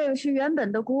巴拉德瓦是原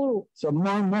本的咕噜。So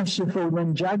more merciful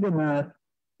than Jagannath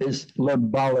is Lord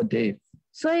Baladev.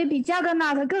 所以比加格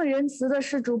纳更仁慈的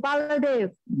是主巴拉德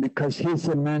瓦。Because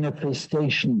he's a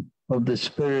manifestation of the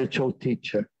spiritual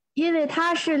teacher. 因为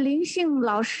他是灵性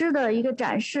老师的一个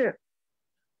展示。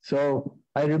So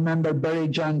I remember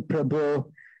Barijan Prabhu,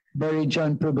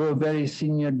 very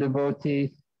senior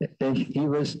devotee. He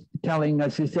was telling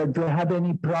us, he said, if you have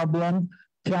any problem,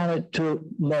 tell it to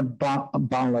Lord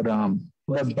Balaram,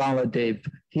 Lord Baladev.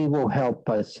 He will help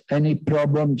us. Any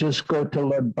problem, just go to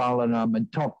Lord Balaram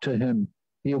and talk to him.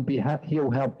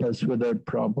 He'll help us with our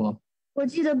problem. 我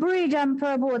记得 Barijan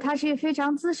Prabhu 他是一个非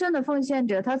常资深的奉献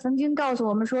者，他曾经告诉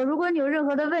我们说，如果你有任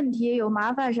何的问题、有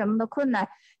麻烦什么的困难，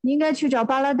你应该去找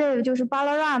Baladev， 就是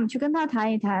Balaram 去跟他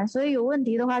谈一谈。所以有问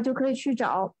题的话，就可以去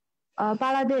找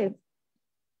Baladev。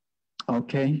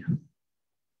Okay.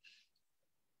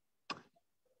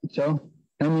 So,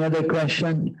 any other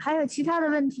question? 还有其他的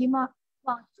问题吗？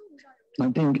网络上有 I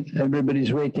think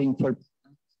everybody's waiting for.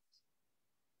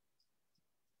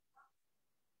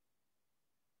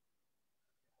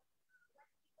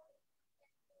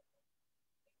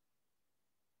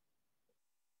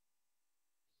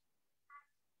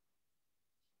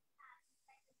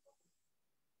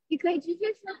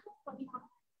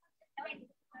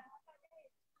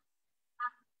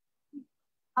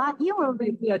 You will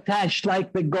be attached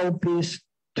like the gopis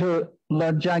to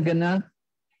Lord Jagannath.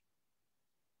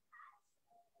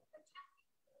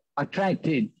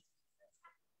 Attracted.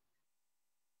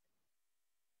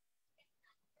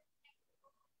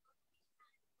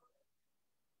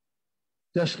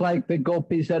 Just like the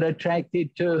gopis are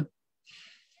attracted to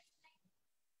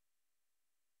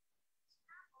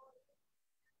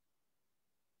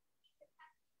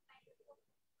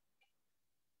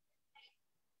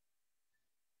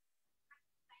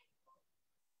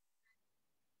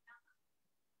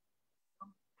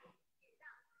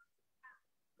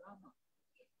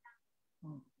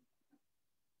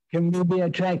Can we be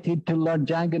attracted to Lord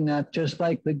Jagannath just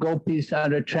like the gopis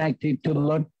are attracted to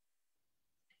Lord?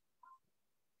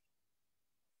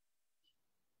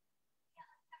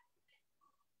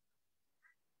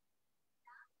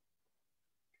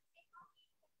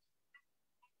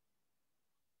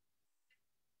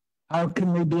 How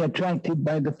can we be attracted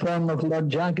by the form of Lord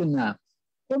Jagannath?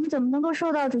 我们怎么能够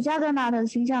受到主加格纳的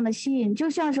形象的吸引，就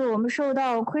像是我们受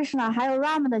到 Krishna 还有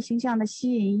Rama 的形象的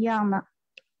吸引一样呢？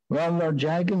 Well, Lord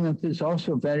Jagannath is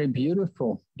also very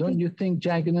beautiful. Don't you think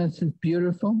Jagannath is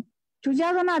beautiful? 主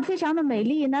加格纳非常的美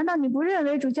丽，难道你不认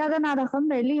为主加格纳的很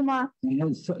美丽吗？ He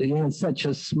has such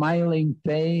a smiling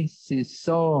face. He's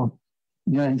so,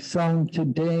 son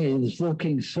today is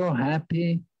looking so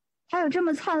happy. 他有这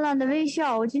么灿烂的微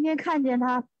笑，我今天看见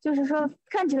他，就是说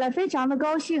看起来非常的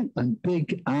高兴。 And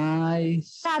big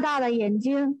eyes. 大大的眼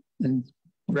睛。 And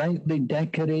brightly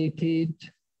decorated.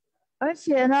 而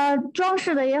且呢，装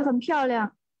饰的也很漂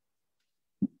亮。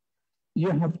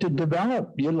 You have to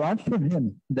develop your love for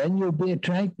him. Then you'll be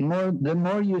attracted more. The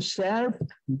more you serve,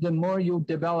 the more you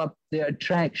develop the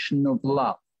attraction of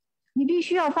love. 你必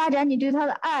须要发展你对他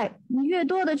的爱，你越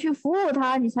多的去服务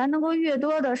他，你才能够越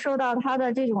多的受到他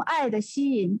的这种爱的吸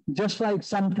引。 Just like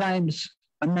sometimes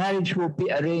a marriage will be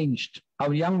arranged, a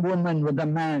young woman with a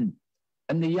man,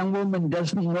 and the young woman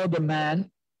doesn't know the man,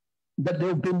 but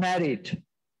they'll be married.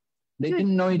 They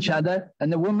didn't know each other,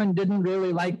 and the woman didn't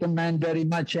really like the man very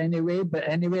much anyway, but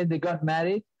anyway, they got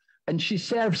married, and she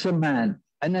serves the man.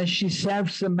 And as she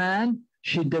serves the man,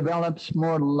 she develops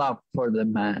more love for the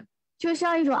man. 就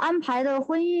像一种安排的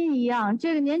婚姻一样，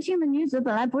这个年轻的女子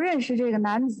本来不认识这个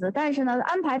男子，但是呢，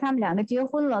安排他们两个结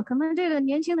婚了。可能这个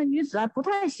年轻的女子不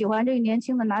太喜欢这个年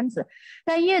轻的男子，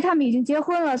但因为他们已经结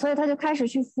婚了，所以他就开始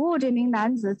去服务这名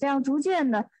男子。这样逐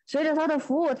渐的，随着他的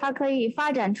服务，他可以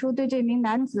发展出对这名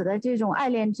男子的这种爱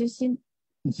恋之心。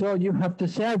 So you have to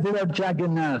serve Lord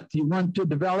Jagannath. You want to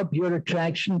develop your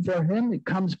attraction for him. It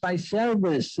comes by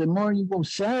service. The more you will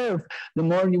serve, the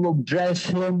more you will dress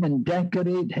him and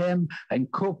decorate him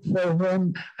and cook for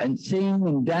him and sing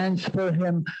and dance for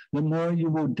him, the more you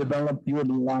will develop your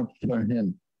love for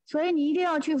him. 所以你一定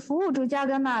要去服务主加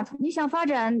格纳。你想发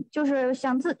展，就是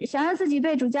想让自己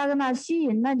被主加格纳吸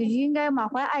引，那你就应该满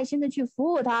怀爱心的去服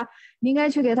务他。你应该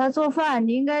去给他做饭，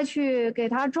你应该去给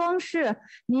他装饰，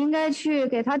你应该去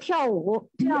给他跳舞。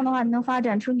这样的话，你能发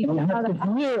展出你对他的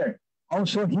爱。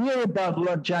 Also hear about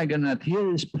Lord Jagannath, hear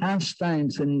his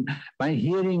pastimes, and by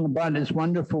hearing about his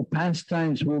wonderful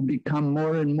pastimes, we'll become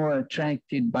more and more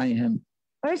attracted by him.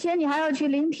 而且你还要去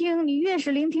聆听，你越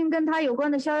是聆听跟他有关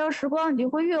的逍遥时光，你就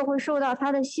会越会受到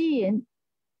他的吸引。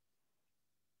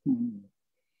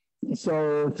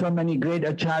So many great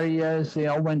acharyas, they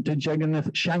all went to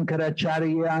Jagannath.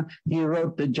 Shankaracharya, he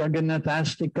wrote the Jagannath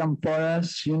Astikam for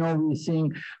us. You know, we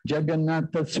sing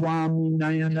Jagannatha Swami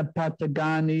Nayana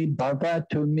Patagani Bhava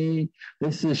to me.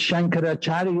 This is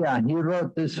Shankaracharya. He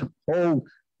wrote this whole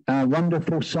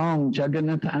wonderful song,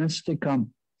 Jagannath Astikam.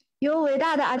 有伟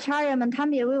大的 Acharya 们，他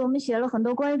们也为我们写了很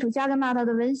多关于主加格纳塔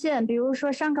的文献，比如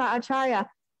说 Shankar Acharya，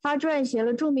 他撰写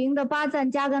了著名的8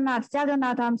赞加格纳塔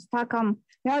Jagannatha Astakam，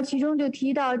 然后其中就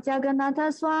提到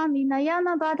Jagannatha Swami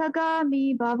Nayana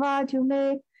Patagami Bhava to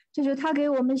me， 这就是他给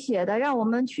我们写的，让我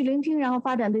们去聆听，然后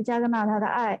发展对加格纳塔的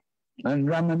爱。And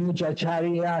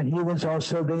Ramanujacharya, he was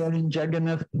also there in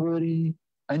Jagannath Puri,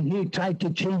 and he tried to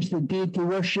change the deity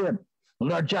worship.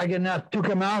 Lord Jagannath took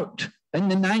him out in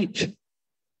the night.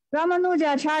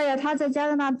 Ramanujacharya 他在加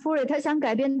格纳 Puri， 他想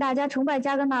改变大家崇拜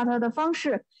加格纳塔的方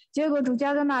式，结果主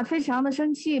加格纳非常的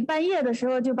生气，半夜的时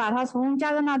候就把他从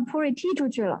加格纳 Puri 踢出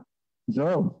去了。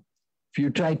So, if you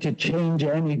try to change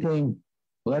anything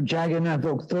Lord Jagannath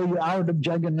will throw you out of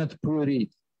Jagannath Puri.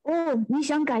 哦，你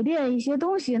想改变一些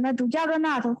东西，那主加格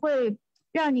纳特会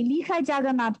让你离开加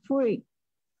格纳特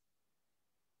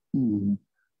Puri。And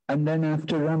then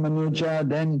after Ramanuja,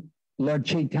 then Lord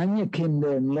Chaitanya came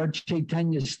there, and Lord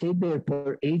Chaitanya stayed there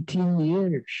for 18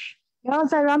 years. 然后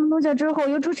在 Ramanuja 之后，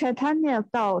由主 Chaitanya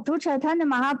到主 Chaitanya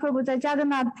Mahaprabhu 在加格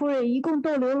纳特 Puri 一共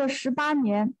逗留了18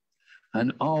年。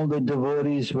And all the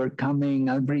devotees were coming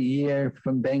every year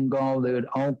from Bengal. They would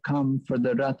all come for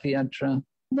the Ratha Yatra.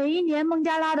 每一年孟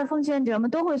加拉的奉献者们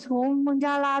都会从孟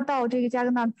加拉到这个加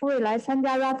格纳特 Puri 来参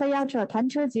加 Ratha Yatra 弹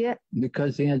车节。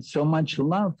Because they had so much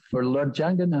love for Lord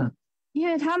Jagannath. 因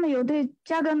为他们有对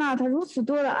加格纳特如此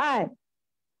多的爱。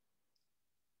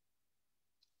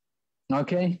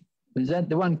Okay, is that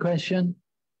the one question?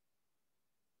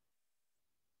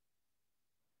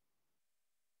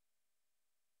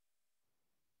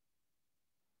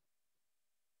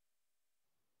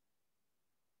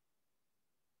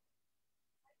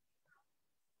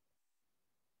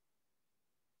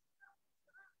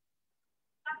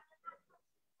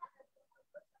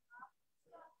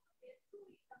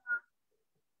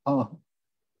 Oh,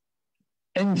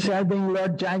 in serving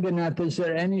Lord Jagannath, is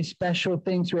there any special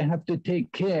things we have to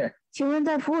take care? 请问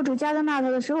在服务主加格纳特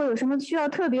的时候，有什么需要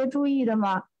特别注意的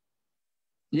吗？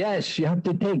 Yes, you have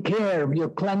to take care of your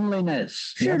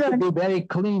cleanliness. You 是 have 的， to be very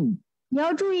clean 你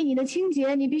要注意你的清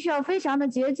洁，你必须要非常的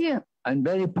洁净， and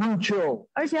very punctual.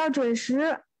 而且要准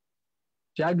时。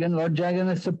 Lord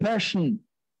Jagannath's a person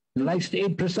who likes to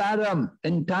eat prasadam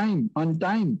in time, on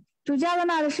time. 主加格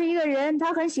纳特是一个人，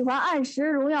他很喜欢按时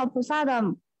荣耀菩萨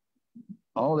的。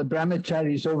 All the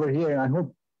brahmacharis over here, I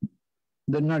hope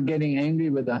they're not getting angry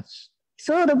with us.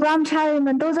 所有的 brahmachari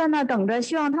们都在那等着，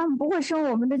希望他们不会生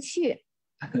我们的气。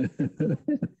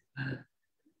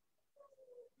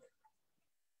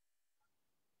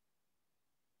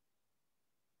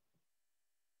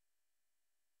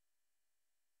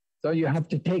So you have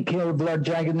to take care of Lord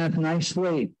Jagannath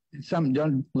nicely.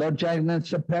 Lord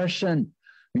Jagannath's a person.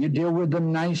 You deal with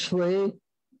him nicely,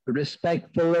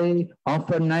 respectfully,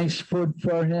 offer nice food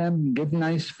for him, give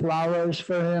nice flowers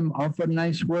for him, offer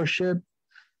nice worship.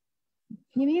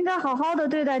 你们应该好好的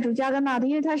对待主加格纳特，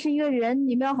因为他是一个人，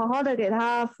你们要好好的给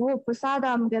他服务菩萨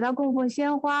的，给他供奉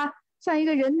鲜花，像一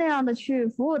个人那样的去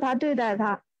服务他，对待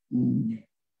他。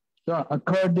So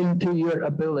according to your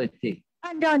ability.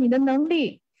 按照你的能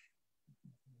力。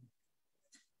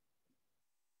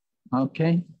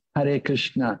 Okay, Hare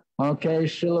Krishna. Okay,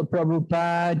 Srila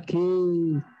Prabhupada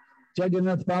ki,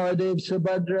 Jagannath Baladev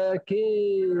Subhadra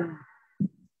ki.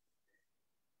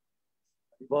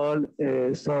 Well,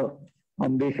 so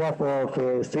on behalf of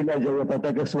Srila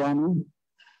Jayapataka Swami,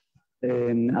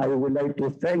 I would like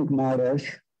to thank Maharaj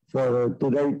for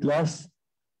today's class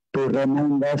to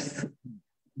remind us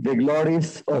the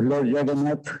glories of Lord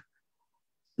Jagannath,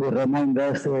 to remind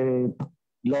us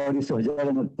glories of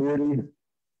Jagannath Puri,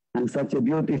 and such a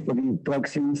beautiful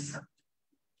instructions.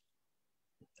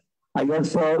 I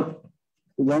also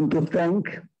want to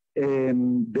thank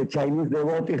the Chinese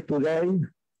devotees today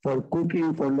for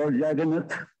cooking for Lord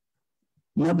Jagannath.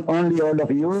 Not only all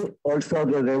of you, also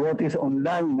the devotees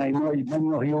online. I know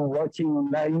many of you watching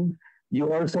online,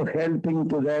 you also helping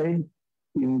today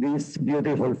in this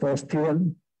beautiful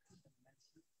festival.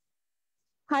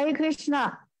 Hare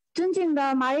Krishna. 尊敬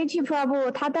的马耶提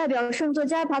Prabhu， 他代表圣座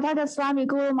加帕塔的 Swami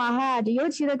Guru Maharaj， 尤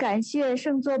其的感谢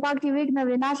圣座 Bhakti Vighna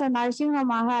Vinasa Narasимха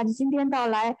Maharaj 今天到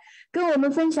来，跟我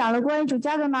们分享了关于主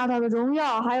加格纳特的荣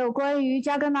耀，还有关于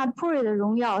加格纳特 Puri 的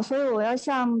荣耀，所以我要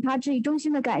向他致以衷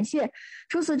心的感谢。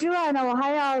除此之外呢，我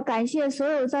还要感谢所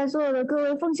有在座的各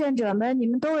位奉献者们，你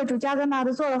们都为主加格纳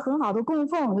特做了很好的供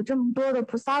奉，有这么多的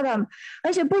菩萨的，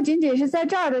而且不仅仅是在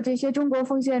这儿的这些中国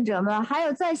奉献者们，还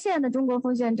有在线的中国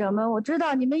奉献者们，我知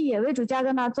道你们也为主加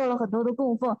格纳做了很多的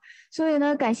供奉，所以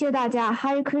呢，感谢大家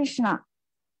 ，Hare Krishna。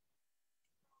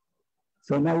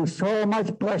 So now so much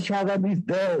prasadam is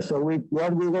there. So what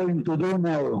are we going to do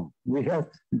now? We have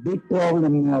big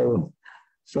problem now.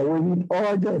 So we need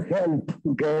all your help,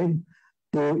 okay,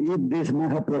 to eat this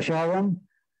Mahaprasadam.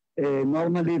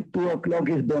 Normally 2 o'clock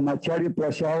is the Machari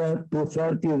Prasada,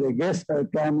 2:30 the guests are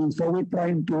coming. So we're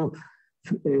trying to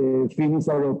finish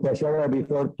our Prasada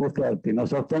before 2:30. No?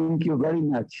 So thank you very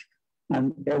much.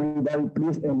 And everybody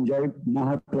please enjoy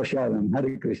Mahaprasadam.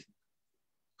 Hare Krishna.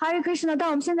 Hare Krishna， 但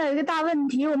我们现在有一个大问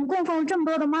题，我们供奉了这么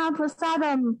多的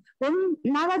Mahaprasadam， 我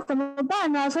们拿它怎么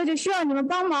办呢？所以就需要你们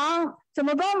帮忙。怎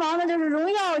么帮忙呢？就是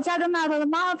荣耀加格纳特的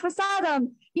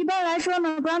Mahaprasadam。一般来说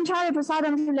呢 ，Brahmachari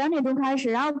Prasadam 是2点钟开始，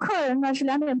然后客人呢是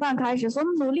2点半开始，所以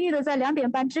我们努力的在2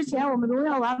点半之前，我们荣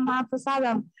耀完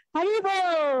Mahaprasadam。Hare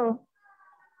Bol。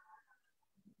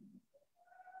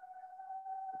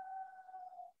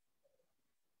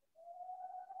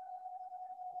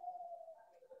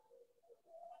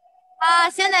啊，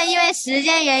现在因为时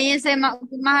间原因，所以马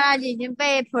哈拉吉已经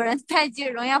被仆人带去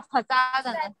荣耀菩萨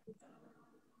的了。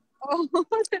哦，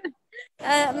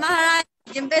马哈拉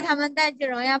已经被他们带去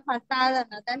荣耀菩萨了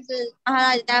呢，但是马哈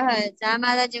拉吉待会咱马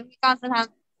哈拉吉会告诉他们，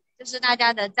就是大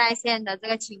家的在线的这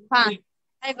个情况。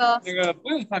那个不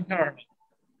用翻片了。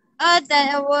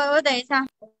等我等一下。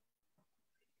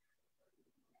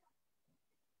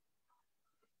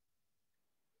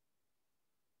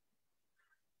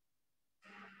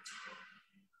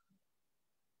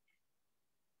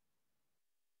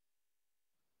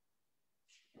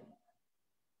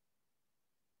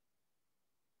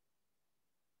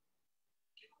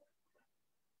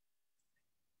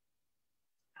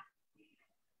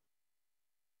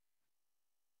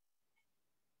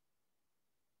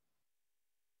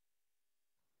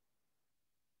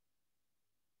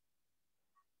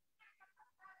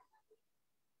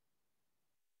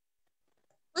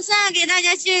我现在给大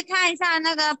家去看一下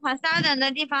那个帕萨等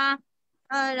的地方，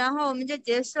然后我们就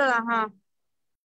结束了哈。